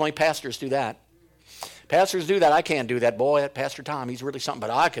say, well, only pastors do that. Pastors do that. I can't do that. Boy, that Pastor Tom, he's really something, but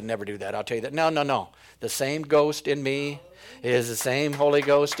I could never do that. I'll tell you that. No. The same ghost in me is the same Holy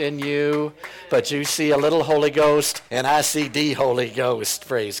Ghost in you, but you see a little Holy Ghost, and I see the Holy Ghost,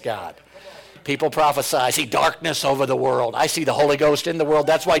 praise God. People prophesy, I see darkness over the world. I see the Holy Ghost in the world.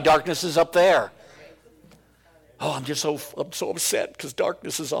 That's why darkness is up there. Oh, I'm so upset because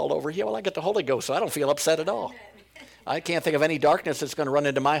darkness is all over here. Well, I get the Holy Ghost, so I don't feel upset at all. I can't think of any darkness that's going to run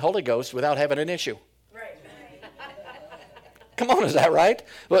into my Holy Ghost without having an issue. Come on, is that right?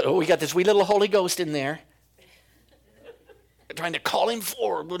 We got this wee little Holy Ghost in there. Trying to call him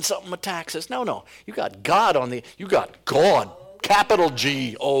forward when something attacks us. No. You got God capital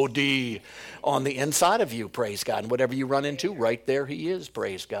G-O-D, on the inside of you, praise God. And whatever you run into, right there he is,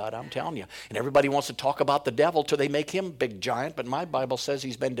 praise God, I'm telling you. And everybody wants to talk about the devil till they make him big giant, but my Bible says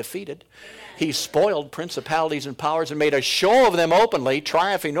he's been defeated. He's spoiled principalities and powers and made a show of them openly,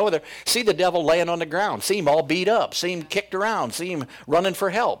 triumphing over there. See the devil laying on the ground. See him all beat up. See him kicked around. See him running for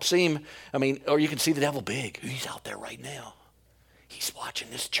help. Or you can see the devil big. He's out there right now. He's watching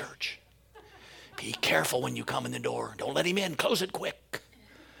this church. Be careful when you come in the door. Don't let him in. Close it quick.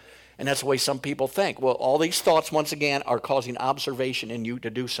 And that's the way some people think. Well, all these thoughts, once again, are causing observation in you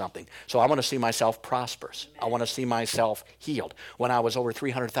to do something. So I want to see myself prosperous. I want to see myself healed. When I was over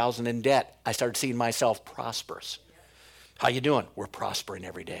 $300,000 in debt, I started seeing myself prosperous. How you doing? We're prospering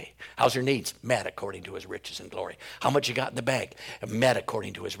every day. How's your needs? Met according to his riches and glory. How much you got in the bank? Met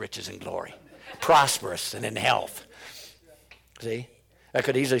according to his riches and glory. Prosperous and in health. See? I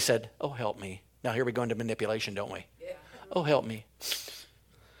could easily said, oh, help me. Now here we go into manipulation, don't we? Yeah. Oh, help me.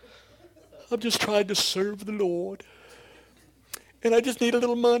 I'm just trying to serve the Lord. And I just need a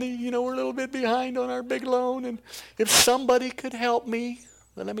little money. We're a little bit behind on our big loan. And if somebody could help me,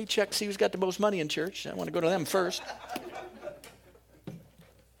 well, let me check, see who's got the most money in church. I want to go to them first.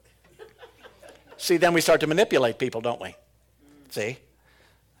 See, then we start to manipulate people, don't we? See?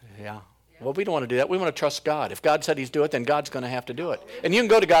 Yeah. Well, we don't want to do that. We want to trust God. If God said he's do it, then God's going to have to do it. And you can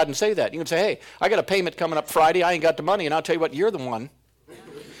go to God and say that. You can say, hey, I got a payment coming up Friday. I ain't got the money. And I'll tell you what, you're the one.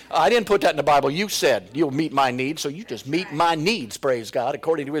 I didn't put that in the Bible. You said you'll meet my needs, so you just meet my needs, praise God,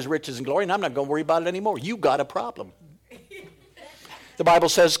 according to his riches and glory, and I'm not going to worry about it anymore. You got a problem. The Bible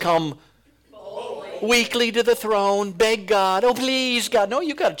says, come weekly to the throne, beg God. Oh, please, God. No,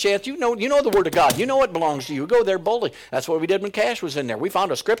 you got a chance. You know the Word of God. You know what belongs to you. Go there boldly. That's what we did when Cash was in there. We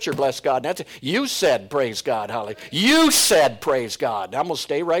found a scripture, bless God. And that's it. You said, praise God, hallelujah. You said, praise God. I'm going to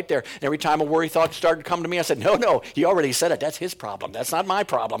stay right there. And every time a worry thought started to come to me, I said, no, he already said it. That's his problem. That's not my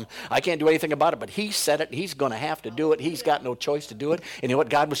problem. I can't do anything about it, but he said it. He's going to have to do it. He's got no choice to do it. And you know what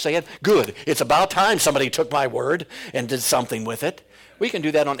God was saying? Good. It's about time somebody took my word and did something with it. We can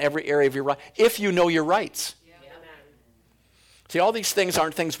do that on every area of your life if you know your rights. See, all these things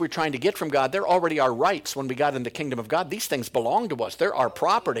aren't things we're trying to get from God. They're already our rights when we got in the kingdom of God. These things belong to us. They're our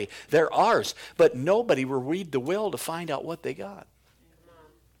property. They're ours. But nobody will read the will to find out what they got.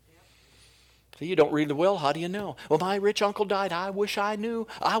 So you don't read the will, how do you know? Well, my rich uncle died. I wish I knew.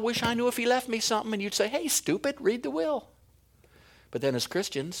 I wish I knew if he left me something. And you'd say, hey, stupid, read the will. But then as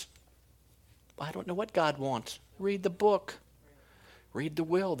Christians, I don't know what God wants. Read the book. Read the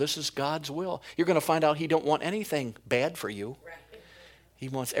will. This is God's will. You're going to find out he don't want anything bad for you. He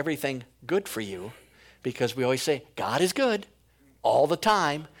wants everything good for you, because we always say, God is good all the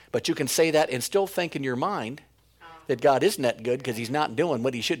time, but you can say that and still think in your mind that God isn't that good because he's not doing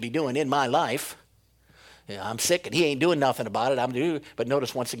what he should be doing in my life. Yeah, I'm sick and he ain't doing nothing about it. But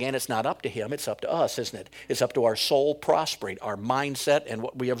notice once again, it's not up to him. It's up to us, isn't it? It's up to our soul prospering, our mindset, and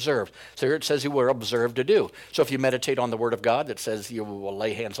what we observe. So here it says you were observed to do. So if you meditate on the word of God that says you will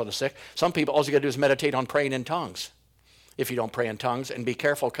lay hands on the sick, some people, all you got to do is meditate on praying in tongues. If you don't pray in tongues, and be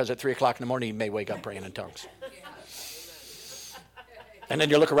careful because at 3 o'clock in the morning you may wake up praying in tongues. And then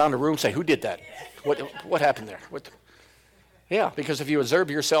you look around the room and say, who did that? What happened there? Yeah, because if you observe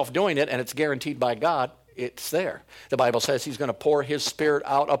yourself doing it and it's guaranteed by God, it's there. The Bible says he's going to pour his spirit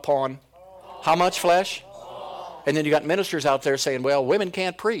out upon how much flesh? And then you got ministers out there saying, well, women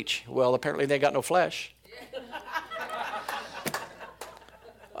can't preach. Well, apparently they got no flesh.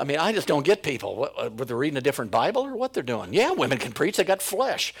 I mean, I just don't get people. What they're reading a different Bible or what they're doing? Yeah, women can preach. They got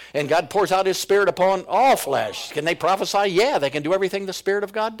flesh. And God pours out his spirit upon all flesh. Can they prophesy? Yeah, they can do everything the Spirit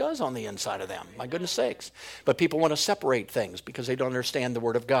of God does on the inside of them. My goodness sakes. But people want to separate things because they don't understand the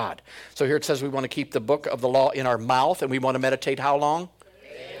Word of God. So here it says we want to keep the book of the law in our mouth, and we want to meditate how long?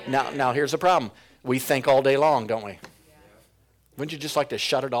 Now here's the problem. We think all day long, don't we? Wouldn't you just like to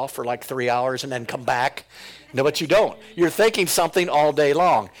shut it off for like 3 hours and then come back? No, but you don't. You're thinking something all day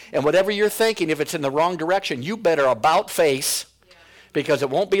long. And whatever you're thinking, if it's in the wrong direction, you better about face, because it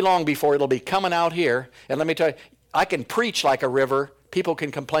won't be long before it'll be coming out here. And let me tell you, I can preach like a river. People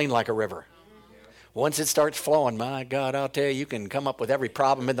can complain like a river. Once it starts flowing, my God, I'll tell you, you can come up with every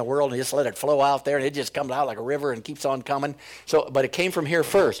problem in the world and just let it flow out there, and it just comes out like a river and keeps on coming. But it came from here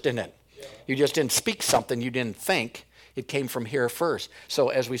first, didn't it? You just didn't speak something you didn't think. It came from here first. So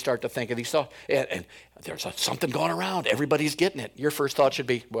as we start to think of these thoughts, and there's something going around, everybody's getting it. Your first thought should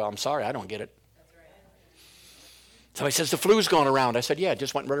be, well, I'm sorry, I don't get it. Somebody says, the flu's going around. I said, yeah, it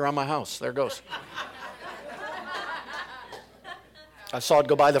just went right around my house. There it goes. I saw it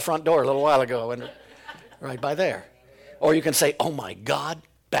go by the front door a little while ago, and right by there. Or you can say, oh my God,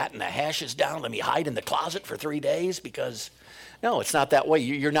 batten the hashes down, let me hide in the closet for 3 days because... No, it's not that way.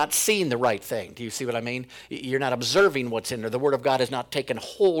 You're not seeing the right thing. Do you see what I mean? You're not observing what's in there. The Word of God has not taken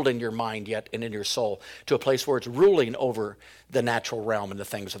hold in your mind yet and in your soul to a place where it's ruling over the natural realm and the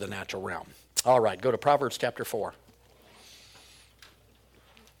things of the natural realm. All right, go to Proverbs chapter 4.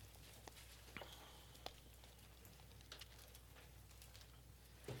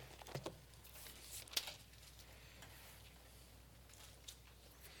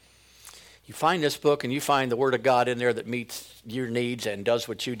 You find this book and you find the Word of God in there that meets your needs and does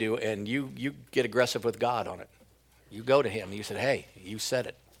what you do, and you get aggressive with God on it. You go to him and you say, hey, you said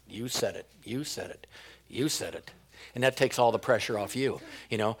it, you said it, you said it, you said it. And that takes all the pressure off you.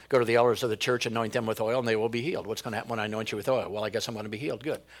 You know, go to the elders of the church, anoint them with oil, and they will be healed. What's going to happen when I anoint you with oil? Well, I guess I'm going to be healed.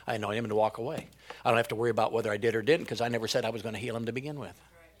 Good. I anoint him to walk away. I don't have to worry about whether I did or didn't, because I never said I was going to heal him to begin with.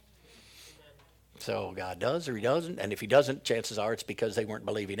 So God does or he doesn't, and if he doesn't, chances are it's because they weren't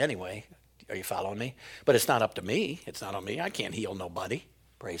believing anyway. Are you following me? But it's not up to me. It's not on me. I can't heal nobody.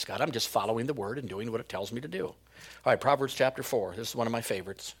 Praise God. I'm just following the Word and doing what it tells me to do. All right, Proverbs chapter 4. This is one of my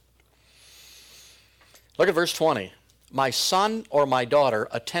favorites. Look at verse 20. My son or my daughter,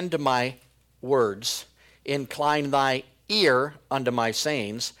 attend to my words. Incline thy ear unto my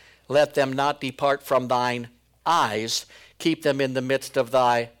sayings. Let them not depart from thine eyes. Keep them in the midst of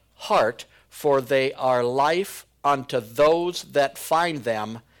thy heart, for they are life unto those that find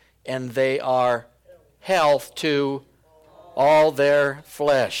them, and they are health to all their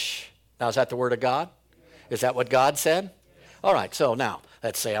flesh. Now, is that the word of God? Is that what God said? All right, so now,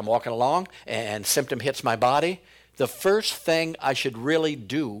 let's say I'm walking along and symptom hits my body. The first thing I should really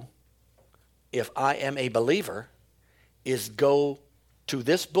do if I am a believer is go to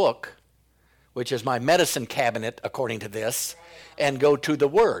this book, which is my medicine cabinet according to this, and go to the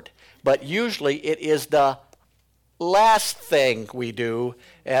Word. But usually it is the last thing we do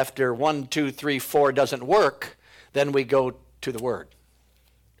after 1, 2, 3, 4 doesn't work, then we go to the Word.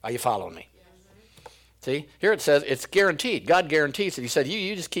 Are you following me? See, here it says it's guaranteed. God guarantees it. He said,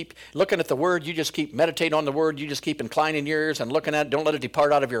 you just keep looking at the Word. You just keep meditating on the Word. You just keep inclining your ears and looking at it. Don't let it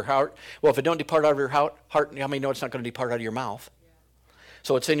depart out of your heart. Well, if it don't depart out of your heart, how many know it's not going to depart out of your mouth? Yeah.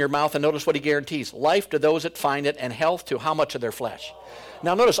 So it's in your mouth, and notice what he guarantees. Life to those that find it, and health to how much of their flesh?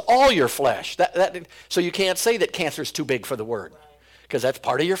 Now notice all your flesh. So you can't say that cancer is too big for the Word, because that's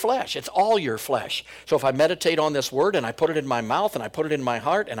part of your flesh. It's all your flesh. So if I meditate on this word and I put it in my mouth and I put it in my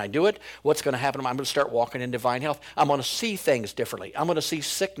heart and I do it, what's going to happen? I'm going to start walking in divine health. I'm going to see things differently. I'm going to see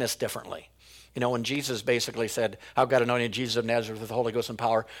sickness differently. You know, when Jesus basically said, I've got anointed Jesus of Nazareth with the Holy Ghost and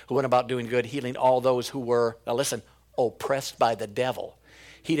power, who went about doing good, healing all those who were, now listen, oppressed by the devil.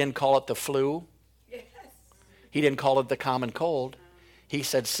 He didn't call it the flu. Yes. He didn't call it the common cold. He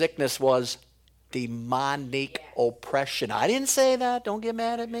said sickness was demonic oppression. I didn't say that. Don't get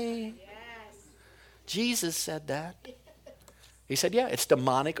mad at me. Yes. Jesus said that. He said, yeah, it's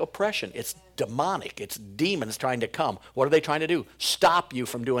demonic oppression. It's demonic. It's demons trying to come. What are they trying to do? Stop you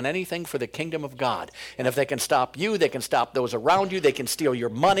from doing anything for the kingdom of God. And if they can stop you, they can stop those around you. They can steal your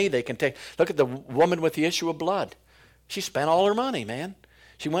money. They can take. Look at the woman with the issue of blood. She spent all her money, man.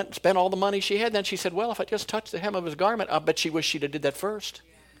 She went and spent all the money she had. Then she said, well, if I just touch the hem of his garment, I bet she wished she'd have did that first.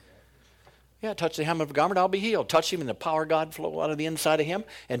 Yeah, touch the hem of the garment, I'll be healed. Touch him, and the power of God flow out of the inside of him,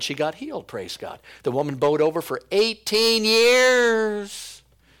 and she got healed, praise God. The woman bowed over for 18 years.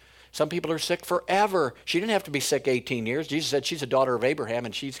 Some people are sick forever. She didn't have to be sick 18 years. Jesus said she's a daughter of Abraham,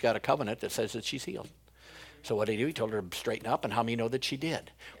 and she's got a covenant that says that she's healed. So what did he do? He told her to straighten up, and how many know that she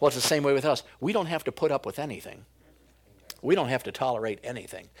did? Well, it's the same way with us. We don't have to put up with anything. We don't have to tolerate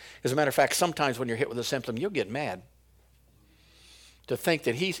anything. As a matter of fact, sometimes when you're hit with a symptom, you'll get mad. To think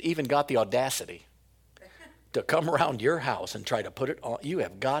that he's even got the audacity to come around your house and try to put it on. You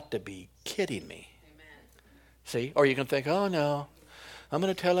have got to be kidding me. Amen. See? Or you can think, oh no, I'm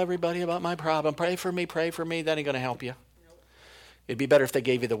going to tell everybody about my problem. Pray for me, pray for me. That ain't going to help you. Nope. It'd be better if they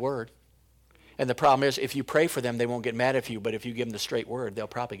gave you the word. And the problem is, if you pray for them, they won't get mad at you. But if you give them the straight word, they'll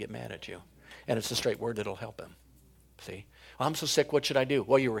probably get mad at you. And it's the straight word that'll help them. See? Well, I'm so sick, what should I do?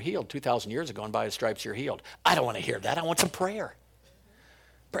 Well, you were healed 2,000 years ago, and by his stripes you're healed. I don't want to hear that. I want some prayer.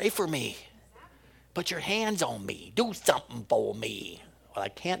 Pray for me. Put your hands on me. Do something for me. Well, I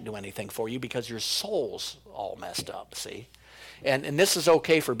can't do anything for you because your soul's all messed up, see? And this is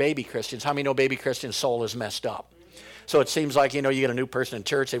okay for baby Christians. How many know baby Christians' soul is messed up? So it seems like, you know, you get a new person in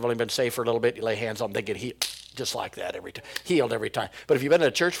church, they've only been saved for a little bit, you lay hands on them, they get healed. Just like that every time. Healed every time. But if you've been in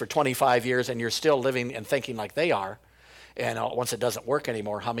a church for 25 years and you're still living and thinking like they are, and once it doesn't work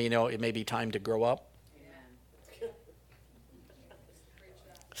anymore, how many know it may be time to grow up?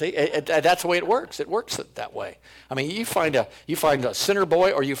 See, that's the way it works. It works that way. I mean, you find a sinner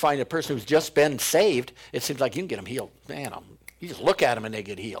boy, or you find a person who's just been saved. It seems like you can get them healed. Man, you just look at them and they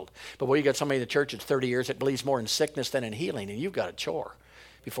get healed. But when you got somebody in the church that's 30 years, it believes more in sickness than in healing, and you've got a chore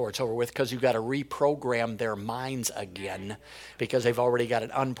before it's over with, because you've got to reprogram their minds again, because they've already got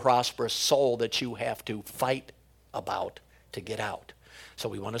an unprosperous soul that you have to fight about to get out. So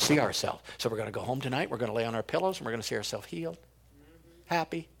we want to see ourselves. So we're going to go home tonight. We're going to lay on our pillows, and we're going to see ourselves healed.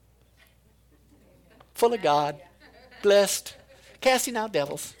 Happy, full of God, blessed, casting out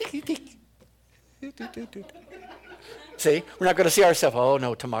devils. See, we're not going to see ourselves, oh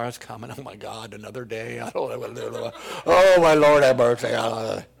no, tomorrow's coming. Oh my God, another day. Oh my Lord, have mercy.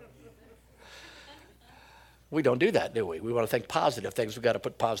 We don't do that, do we? We want to think positive things. We've got to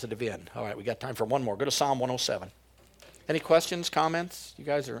put positive in. All right, we got time for one more. Go to Psalm 107. Any questions, comments? You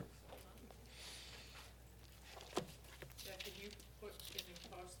guys are...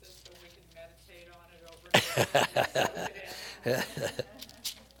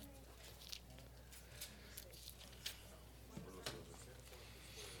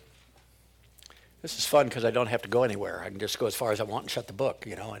 This is fun because I don't have to go anywhere. I can just go as far as I want and shut the book.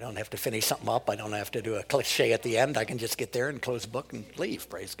 You know, I don't have to finish something up. I don't have to do a cliche at the end. I can just get there and close the book and leave.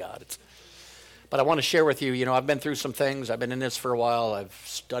 Praise God. But I want to share with you, I've been through some things. I've been in this for a while. I've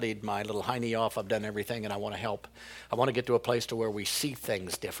studied my little hiney off. I've done everything, and I want to help. I want to get to a place to where we see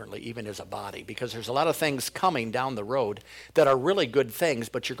things differently, even as a body, because there's a lot of things coming down the road that are really good things,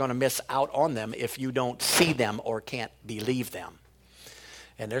 but you're going to miss out on them if you don't see them or can't believe them.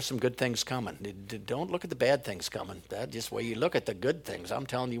 And there's some good things coming. Don't look at the bad things coming. That's just where you look at the good things. I'm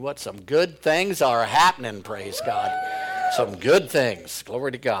telling you what, some good things are happening, praise God. Some good things.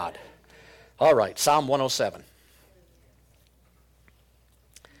 Glory to God. All right, Psalm 107.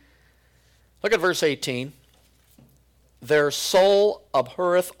 Look at verse 18. Their soul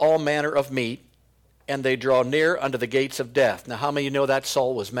abhorreth all manner of meat, and they draw near unto the gates of death. Now, how many of you know that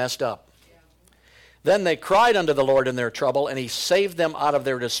soul was messed up? Then they cried unto the Lord in their trouble, and he saved them out of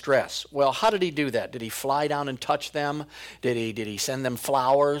their distress. Well, how did he do that? Did he fly down and touch them? Did he send them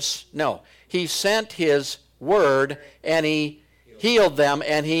flowers? No. He sent his word, and he healed them,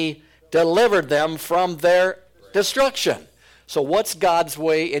 and he delivered them from their destruction. So what's God's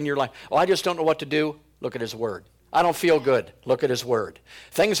way in your life? Oh, I just don't know what to do. Look at his word. I don't feel good. Look at his word.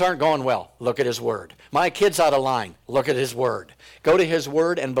 Things aren't going well. Look at his word. My kid's out of line. Look at his word. Go to his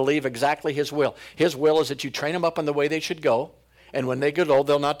word and believe exactly his will. His will is that you train them up in the way they should go, and when they get old,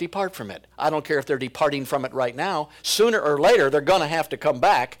 they'll not depart from it. I don't care if they're departing from it right now. Sooner or later, they're going to have to come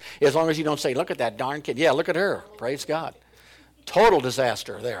back, as long as you don't say, look at that darn kid. Yeah, look at her. Praise God. Total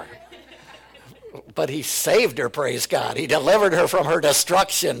disaster there. But he saved her, praise God. He delivered her from her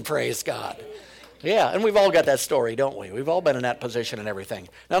destruction, praise God. Yeah, and we've all got that story, don't we? We've all been in that position and everything.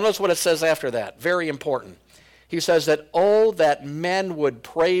 Now notice what it says after that. Very important. He says that, oh, that men would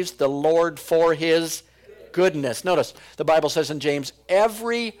praise the Lord for his goodness. Notice, the Bible says in James,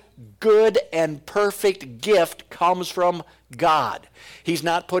 every good and perfect gift comes from God. He's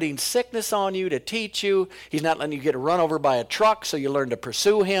not putting sickness on you to teach you. He's not letting you get run over by a truck so you learn to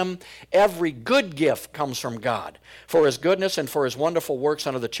pursue him. Every good gift comes from God for his goodness and for his wonderful works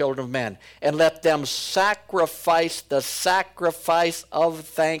unto the children of men. And let them sacrifice the sacrifice of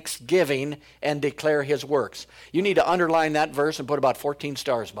thanksgiving and declare his works. You need to underline that verse and put about 14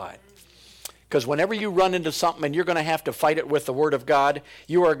 stars by it. Because whenever you run into something and you're going to have to fight it with the Word of God,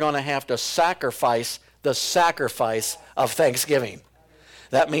 you are going to have to sacrifice the sacrifice of thanksgiving.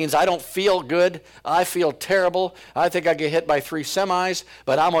 That means I don't feel good. I feel terrible. I think I get hit by 3 semis,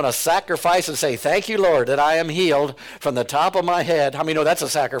 but I'm going to sacrifice and say, thank you, Lord, that I am healed from the top of my head. How many know that's a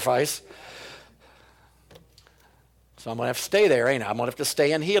sacrifice? So I'm going to have to stay there, ain't I? I'm going to have to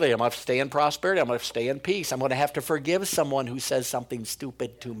stay in healing. I'm going to have to stay in prosperity. I'm going to have to stay in peace. I'm going to have to forgive someone who says something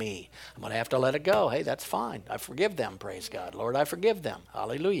stupid to me. I'm going to have to let it go. Hey, that's fine. I forgive them, praise God. Lord, I forgive them.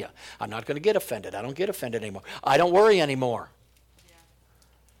 Hallelujah. I'm not going to get offended. I don't get offended anymore. I don't worry anymore. Yeah.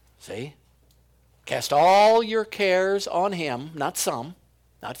 See? Cast all your cares on him, not some,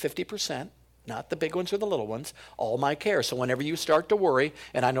 not 50%. Not the big ones or the little ones, all my care. So whenever you start to worry,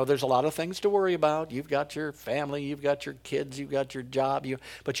 and I know there's a lot of things to worry about. You've got your family, you've got your kids, you've got your job,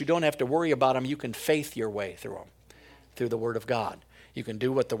 but you don't have to worry about them. You can faith your way through them, through the Word of God. You can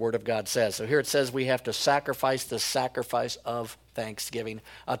do what the Word of God says. So here it says we have to sacrifice the sacrifice of thanksgiving.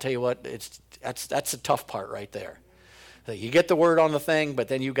 I'll tell you what, that's the tough part right there. So you get the Word on the thing, but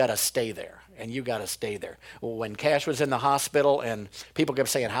then you got to stay there. And you got to stay there. When Cash was in the hospital and people kept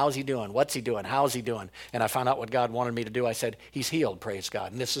saying, how's he doing? What's he doing? How's he doing? And I found out what God wanted me to do. I said, he's healed, praise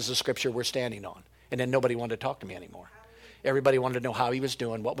God. And this is the scripture we're standing on. And then nobody wanted to talk to me anymore. Everybody wanted to know how he was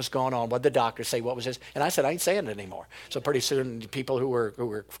doing, what was going on, what did the doctor say, what was his. And I said, I ain't saying it anymore. So pretty soon, people who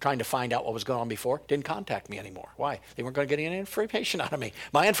were trying to find out what was going on before didn't contact me anymore. Why? They weren't going to get any information out of me.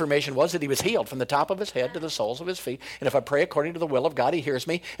 My information was that he was healed from the top of his head to the soles of his feet. And if I pray according to the will of God, he hears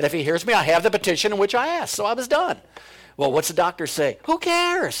me. And if he hears me, I have the petition in which I asked. So I was done. Well, what's the doctor say? Who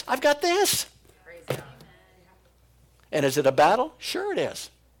cares? I've got this. And is it a battle? Sure it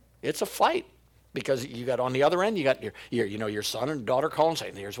is. It's a fight. Because you got on the other end, you got your son and daughter calling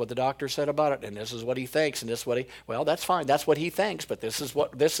saying, here's what the doctor said about it, and this is what he thinks, and this is what well, that's fine. That's what he thinks, but this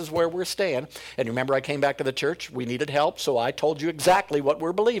is where we're staying. And remember, I came back to the church. We needed help, so I told you exactly what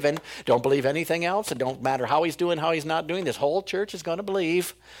we're believing. Don't believe anything else. It don't matter how he's doing, how he's not doing. This whole church is going to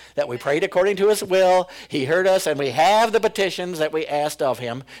believe that we prayed according to his will. He heard us, and we have the petitions that we asked of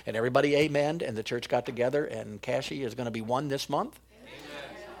him. And everybody amened, and the church got together, and Cassie is going to be 1 this month.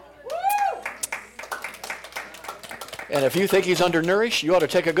 And if you think he's undernourished, you ought to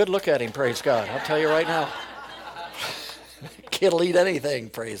take a good look at him, praise God. I'll tell you right now. Kid'll eat anything,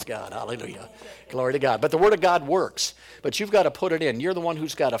 praise God. Hallelujah. Glory to God. But the Word of God works. But you've got to put it in. You're the one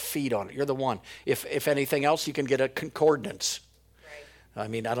who's got to feed on it. You're the one. If anything else, you can get a concordance. I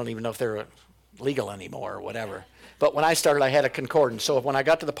mean, I don't even know if they're legal anymore or whatever. But when I started, I had a concordance. So when I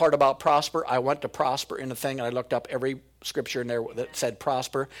got to the part about prosper, I went to prosper in the thing, and I looked up every scripture in there that said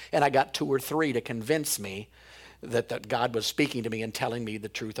prosper, and I got 2 or 3 to convince me that God was speaking to me and telling me the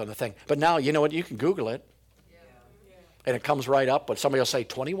truth on the thing. But now, you know what? You can Google it, and it comes right up. But somebody will say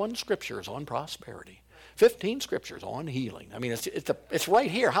 21 scriptures on prosperity, 15 scriptures on healing. I mean, it's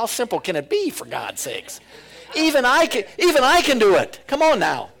right here. How simple can it be, for God's sakes? Even I can do it. Come on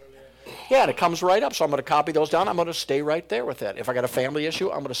now. Yeah, and it comes right up. So I'm going to copy those down. I'm going to stay right there with that. If I got a family issue,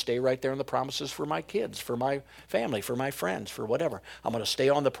 I'm going to stay right there in the promises for my kids, for my family, for my friends, for whatever. I'm going to stay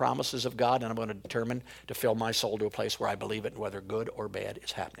on the promises of God, and I'm going to determine to fill my soul to a place where I believe it, whether good or bad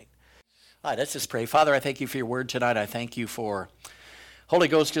is happening. All right, let's just pray. Father, I thank you for your word tonight. I thank you for Holy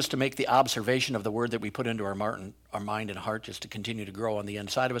Ghost, just to make the observation of the word that we put into our mind and heart, just to continue to grow on the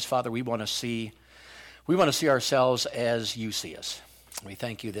inside of us. Father, we want to see ourselves as you see us. We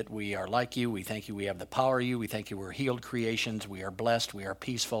thank you that we are like you. We thank you we have the power of you. We thank you we're healed creations. We are blessed. We are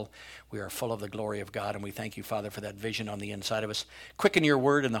peaceful. We are full of the glory of God. And we thank you, Father, for that vision on the inside of us. Quicken your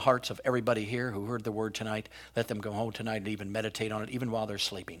word in the hearts of everybody here who heard the word tonight. Let them go home tonight and even meditate on it, even while they're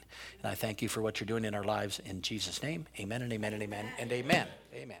sleeping. And I thank you for what you're doing in our lives. In Jesus' name, amen and amen and amen and amen.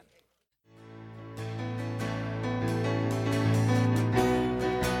 Amen.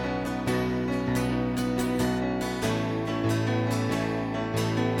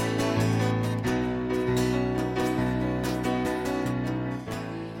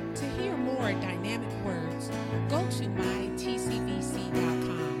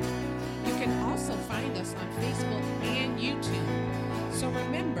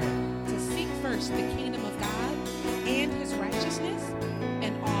 The kingdom of God and his righteousness,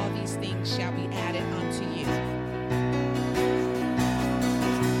 and all these things shall be added